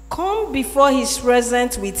 Come before his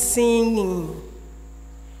presence with singing.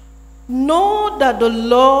 Know that the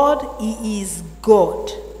Lord, he is God.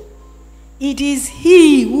 It is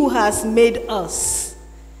he who has made us,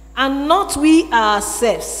 and not we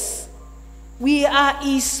ourselves. We are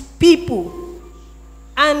his people,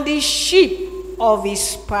 and the sheep of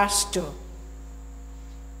his pasture.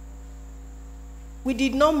 We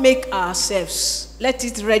did not make ourselves. Let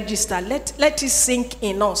it register. Let it sink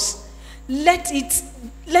in us.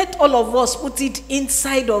 Let all of us put it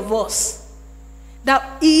inside of us.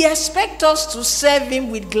 That he expects us to serve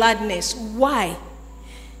him with gladness. Why?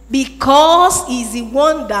 Because he's the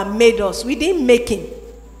one that made us. We didn't make him.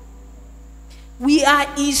 We are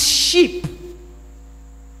his sheep.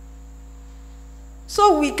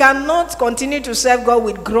 So we cannot continue to serve God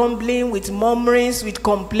with grumbling, with murmurings, with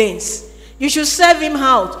complaints. You should serve him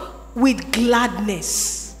out with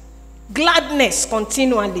gladness. Gladness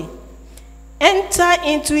continually. Enter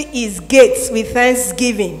into his gates with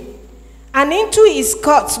thanksgiving, and into his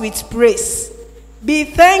courts with praise. Be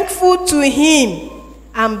thankful to him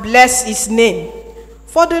and bless his name.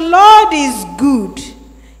 For the Lord is good.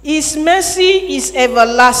 His mercy is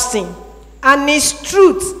everlasting, and his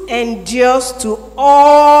truth endures to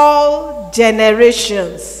all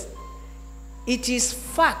generations. It is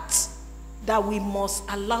fact that we must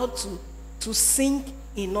allow to sink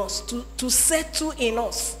in us, to settle in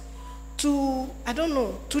us, to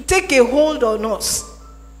take a hold on us.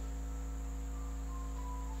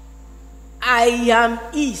 I am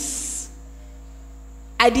his.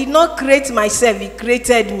 I did not create myself, he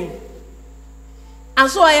created me. And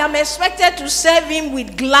so I am expected to serve him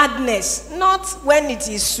with gladness, not when it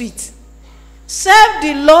is sweet. Serve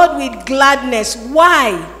the Lord with gladness.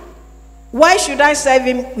 Why? Why should I serve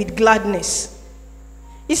him with gladness?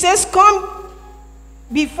 He says, come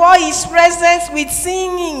before his presence with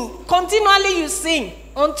singing. Continually you sing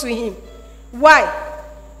unto him. Why?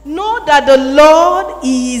 Know that the Lord,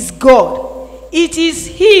 he is God. It is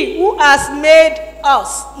he who has made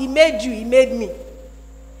us. He made you, he made me.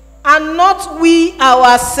 And not we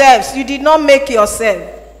ourselves. You did not make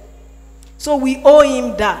yourself. So we owe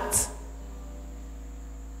him that.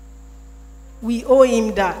 We owe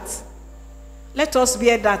him that. Let us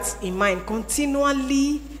bear that in mind.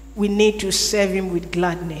 Continually, we need to serve him with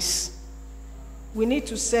gladness. We need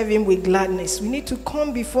to serve him with gladness. We need to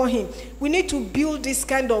come before him. We need to build this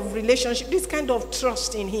kind of relationship, this kind of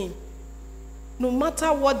trust in him. No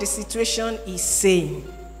matter what the situation is saying,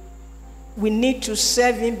 we need to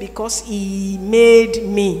serve him because he made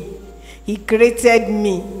me. He created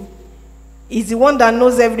me. He's the one that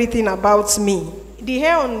knows everything about me. The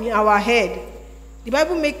hair on our head, the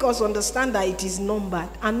Bible makes us understand that it is numbered,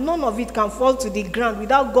 and none of it can fall to the ground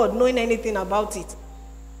without God knowing anything about it.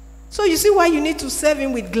 So you see why you need to serve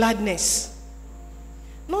him with gladness.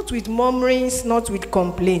 Not with murmurings, not with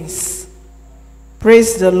complaints.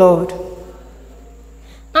 Praise the Lord.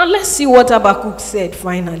 Now let's see what Habakkuk said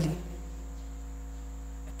finally.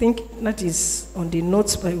 I think that is on the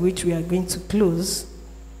notes by which we are going to close.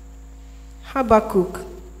 Habakkuk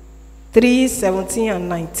 3, 17 and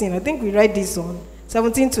 19. I think we read this on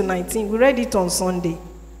 17 to 19. We read it on Sunday.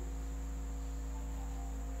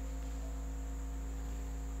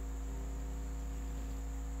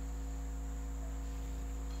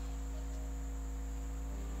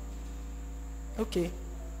 Okay.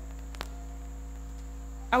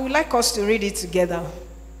 I would like us to read it together.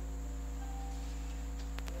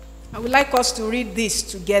 I would like us to read this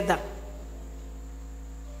together.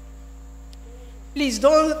 Please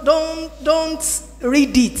don't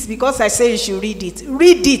read it because I say you should read it.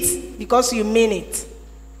 Read it because you mean it.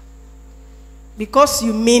 Because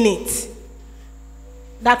you mean it.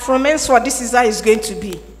 That from henceforth this is how it's going to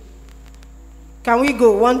be. Can we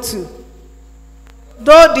go? 1, 2.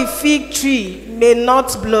 Though the fig tree may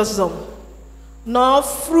not blossom, nor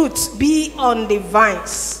fruit be on the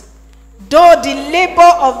vines, though the labor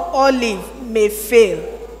of olive may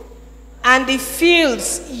fail, and the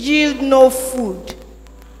fields yield no food,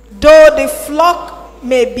 though the flock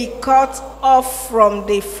may be cut off from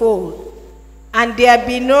the fold, and there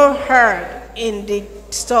be no herd in the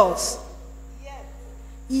stalls.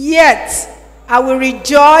 Yet I will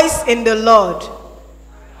rejoice in the Lord.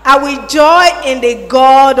 I will joy in the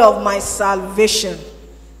God of my salvation.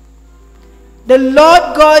 The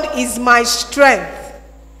Lord God is my strength.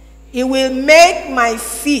 He will make my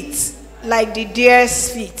feet like the deer's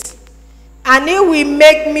feet, and he will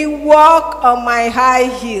make me walk on my high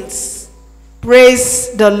heels. Praise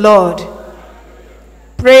the Lord.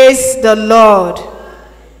 Praise the Lord.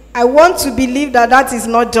 I want to believe that that is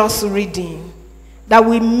not just reading, that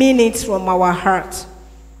we mean it from our heart.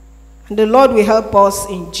 And the Lord will help us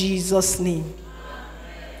in Jesus' name.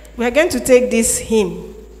 We are going to take this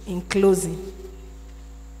hymn in closing.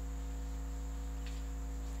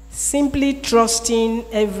 Simply trusting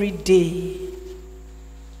every day.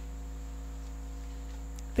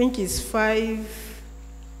 I think it's 5.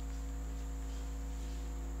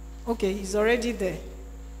 Okay, it's already there.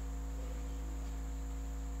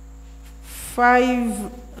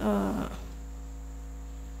 5.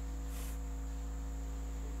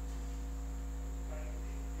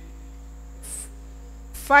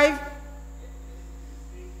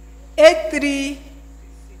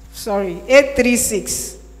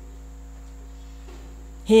 836.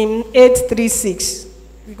 Hymn 836,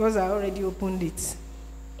 because I already opened it.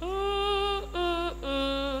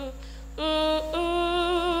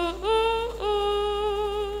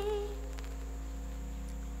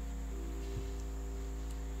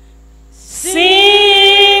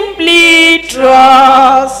 Simply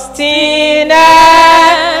trusting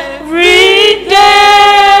every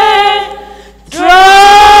day,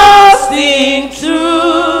 trusting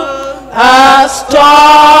through a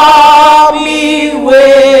stormy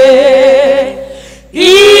way,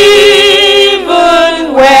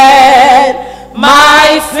 even when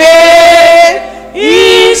my faith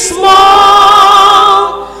is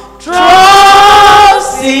small,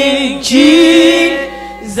 trusting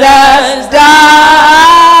Jesus,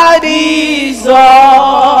 that is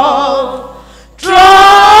all. Trusting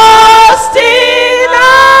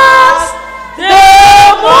as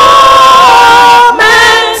the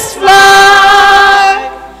moments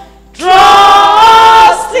fly,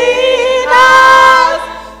 trusting as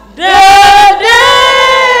the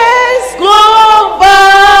days go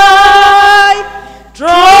by,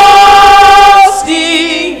 trusting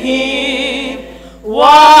Him,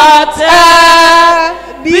 whatever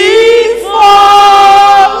before,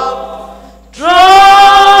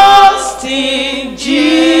 trusting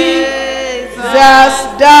Jesus,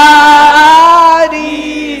 that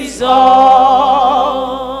is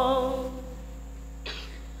all.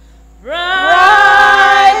 Brightly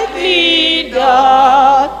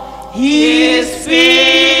doth His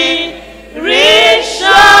Spirit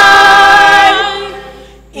shine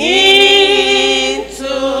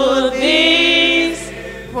into this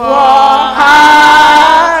poor heart.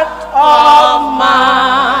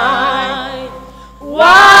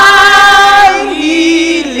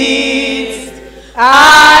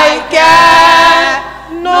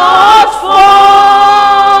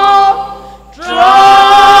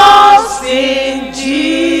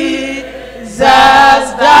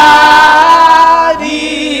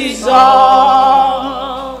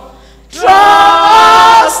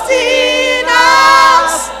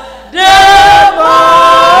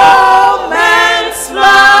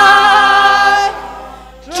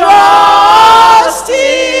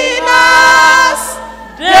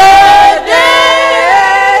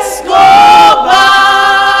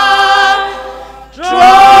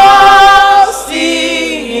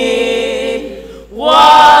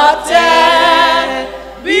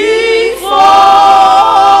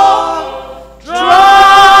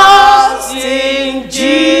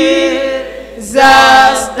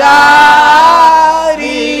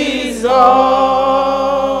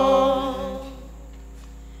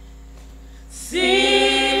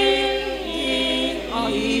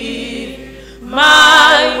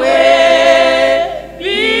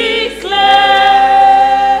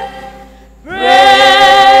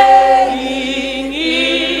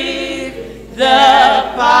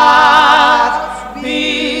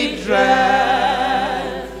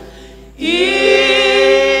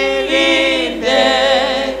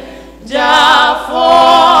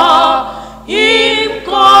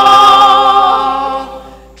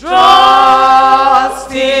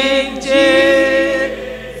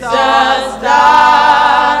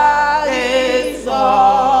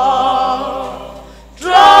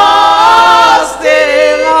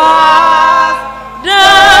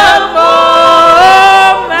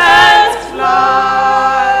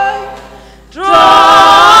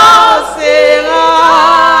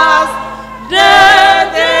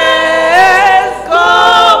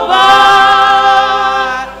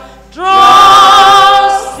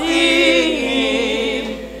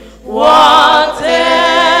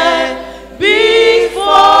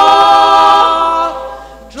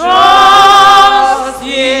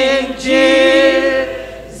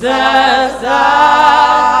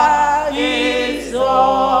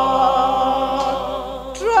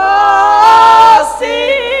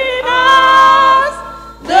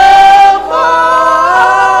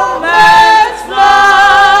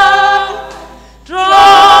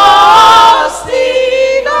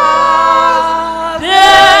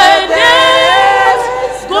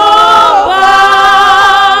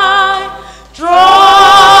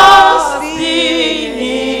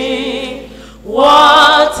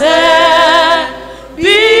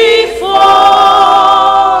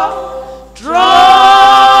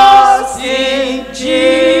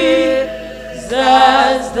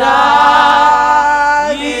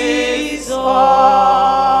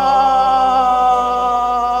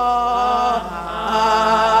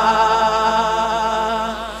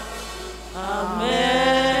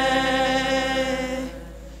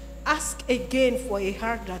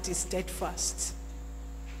 heart that is steadfast,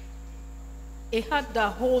 a heart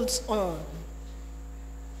that holds on.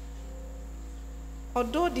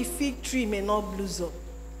 Although the fig tree may not blossom,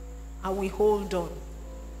 I will hold on.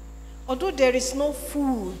 Although there is no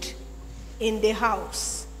food in the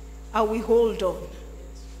house, I will hold on.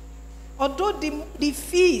 Although the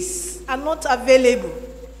fees are not available,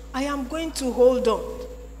 I am going to hold on.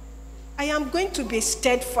 I am going to be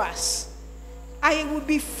steadfast. I will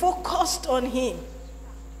be focused on him.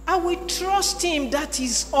 I will trust him, that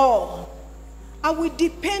is all. I will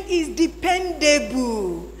depend, he's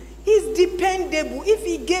dependable. He's dependable. If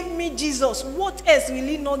he gave me Jesus, what else will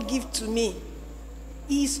he not give to me?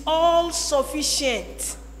 He's all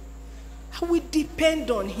sufficient. I will depend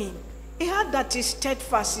on him. A heart that is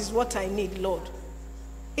steadfast is what I need, Lord.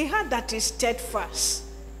 A heart that is steadfast,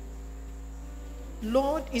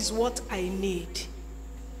 Lord, is what I need.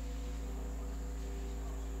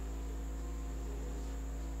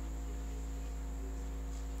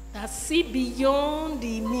 That see beyond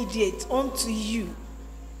the immediate unto you.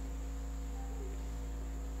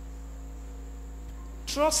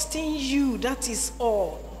 Trusting you, that is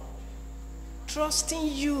all.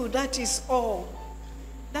 Trusting you, that is all.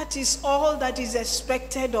 That is all that is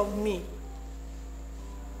expected of me.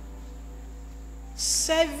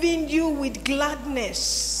 Serving you with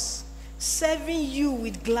gladness. Serving you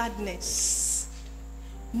with gladness.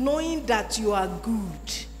 Knowing that you are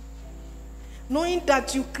good. Knowing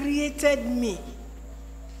that you created me.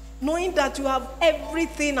 Knowing that you have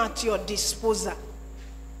everything at your disposal.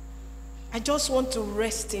 I just want to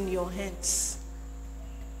rest in your hands.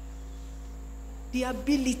 The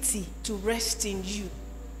ability to rest in you,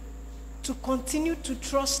 to continue to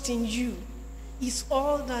trust in you, is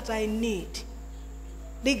all that I need.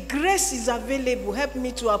 The grace is available. Help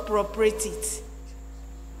me to appropriate it.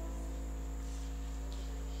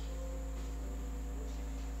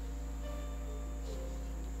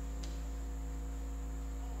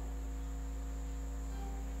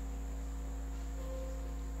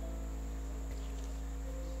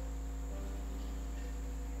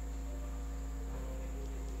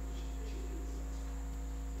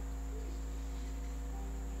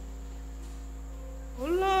 Oh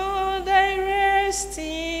Lord, I rest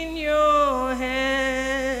in your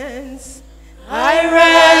hands. I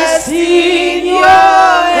rest in your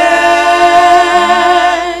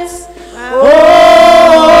hands.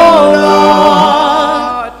 Oh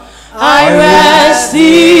Lord, I rest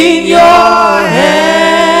in your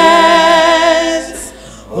hands.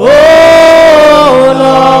 Oh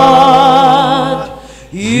Lord,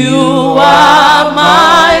 you are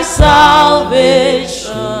my salvation.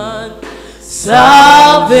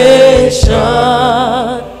 Salvation,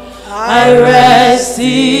 I rest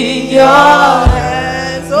in your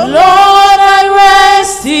hands. Oh Lord, I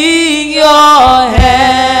rest in your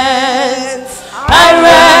hands. I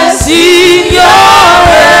rest in your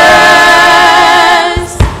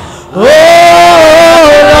hands. Oh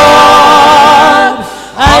Lord,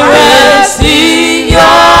 I rest in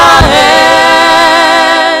your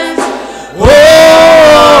hands.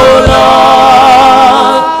 Oh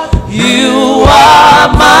Lord, you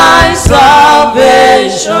are my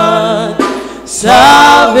salvation,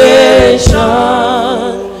 salvation.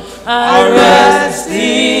 I rest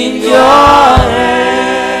in your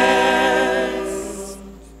hands.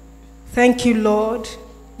 Thank you, Lord.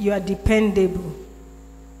 You are dependable.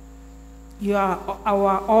 You are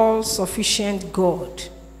our all-sufficient God.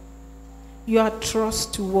 You are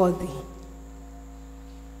trustworthy.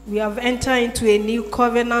 We have entered into a new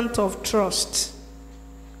covenant of trust,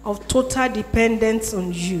 of total dependence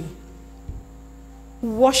on you,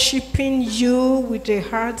 worshiping you with a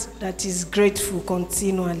heart that is grateful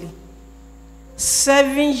continually,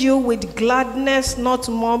 serving you with gladness, not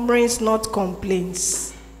murmurings, not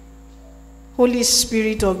complaints. Holy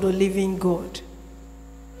Spirit of the living God,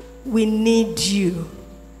 we need you.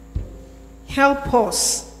 Help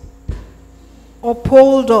us,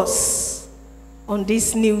 uphold us on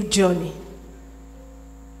this new journey.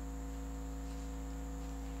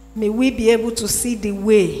 May we be able to see the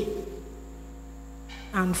way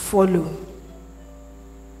and follow.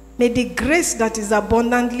 May the grace that is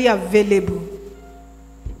abundantly available,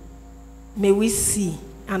 may we see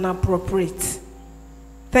and appropriate.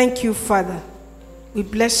 Thank you, Father. We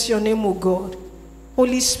bless your name, O God.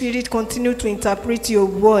 Holy Spirit, continue to interpret your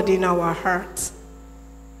word in our hearts.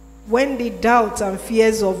 When the doubts and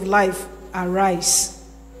fears of life arise,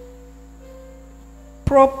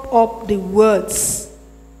 prop up the words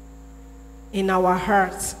in our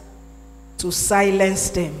hearts to silence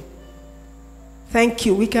them. Thank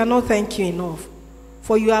you. We cannot thank you enough.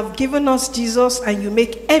 For you have given us Jesus and you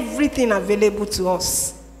make everything available to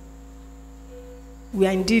us. We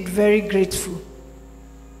are indeed very grateful.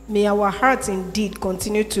 May our hearts indeed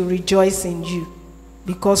continue to rejoice in you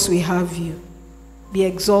because we have you. Be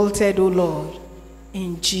exalted, O Lord,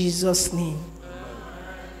 in Jesus' name.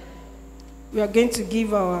 We are going to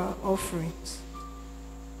give our offerings.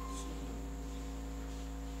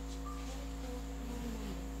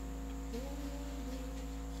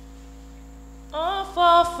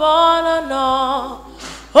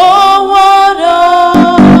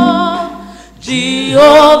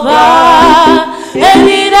 Jehovah,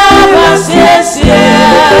 Elida Basiesie,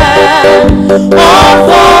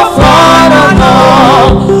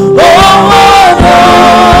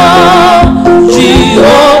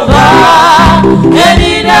 Jehovah,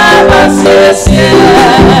 Elida Basiesie,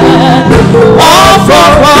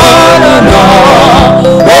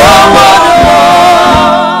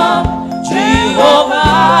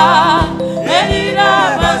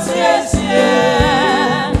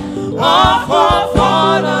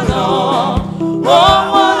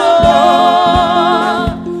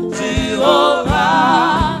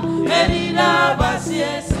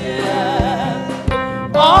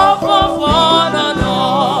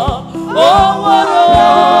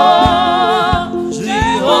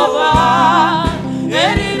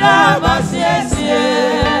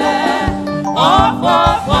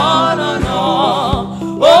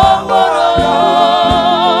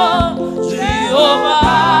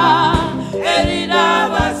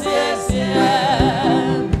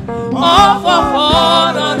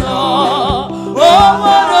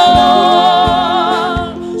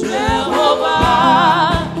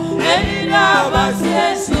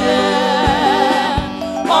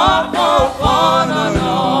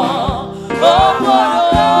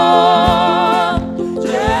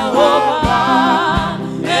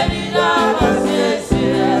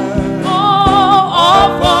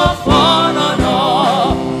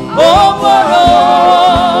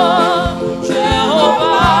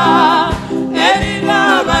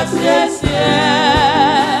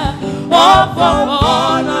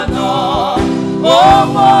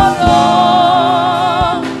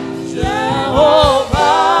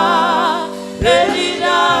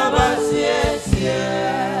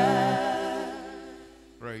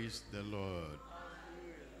 Praise the Lord.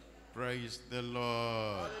 Praise the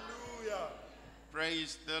Lord. Hallelujah.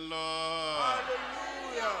 Praise the Lord.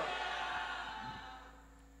 Hallelujah.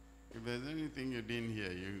 If there's anything you didn't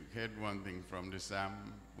hear, you heard one thing from the psalm,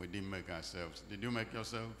 we didn't make ourselves. Did you make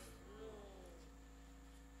yourself?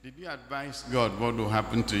 Did you advise God what will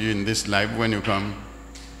happen to you in this life when you come?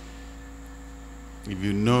 If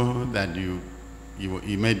you know that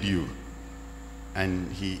He made you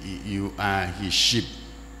and you are His sheep,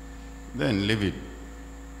 then leave it.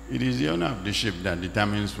 It is the owner of the sheep that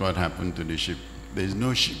determines what happened to the sheep. There is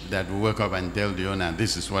no sheep that will wake up and tell the owner,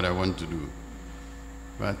 this is what I want to do.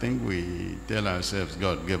 But I think we tell ourselves,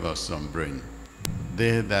 God gave us some brain.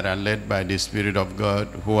 They that are led by the Spirit of God,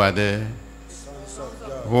 who are they?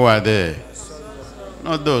 Who are they?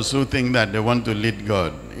 Not those who think that they want to lead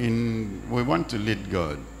God. We want to lead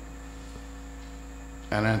God.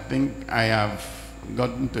 And I think I have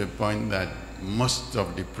gotten to a point that most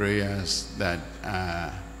of the prayers that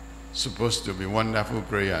are supposed to be wonderful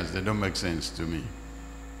prayers, they don't make sense to me.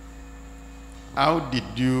 How did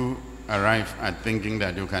you arrive at thinking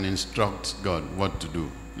that you can instruct God what to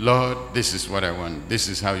do? Lord, this is what I want. This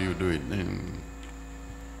is how you do it.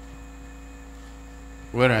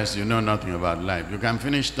 Whereas you know nothing about life. You can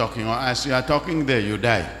finish talking, or as you are talking there, you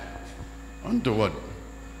die. Unto what?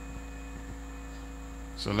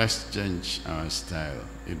 So let's change our style.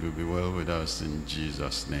 It will be well with us in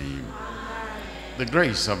Jesus' name. The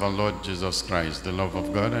grace of our Lord Jesus Christ, the love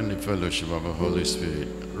of God, and the fellowship of the Holy Spirit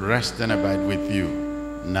rest and abide with you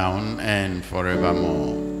now and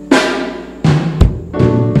forevermore.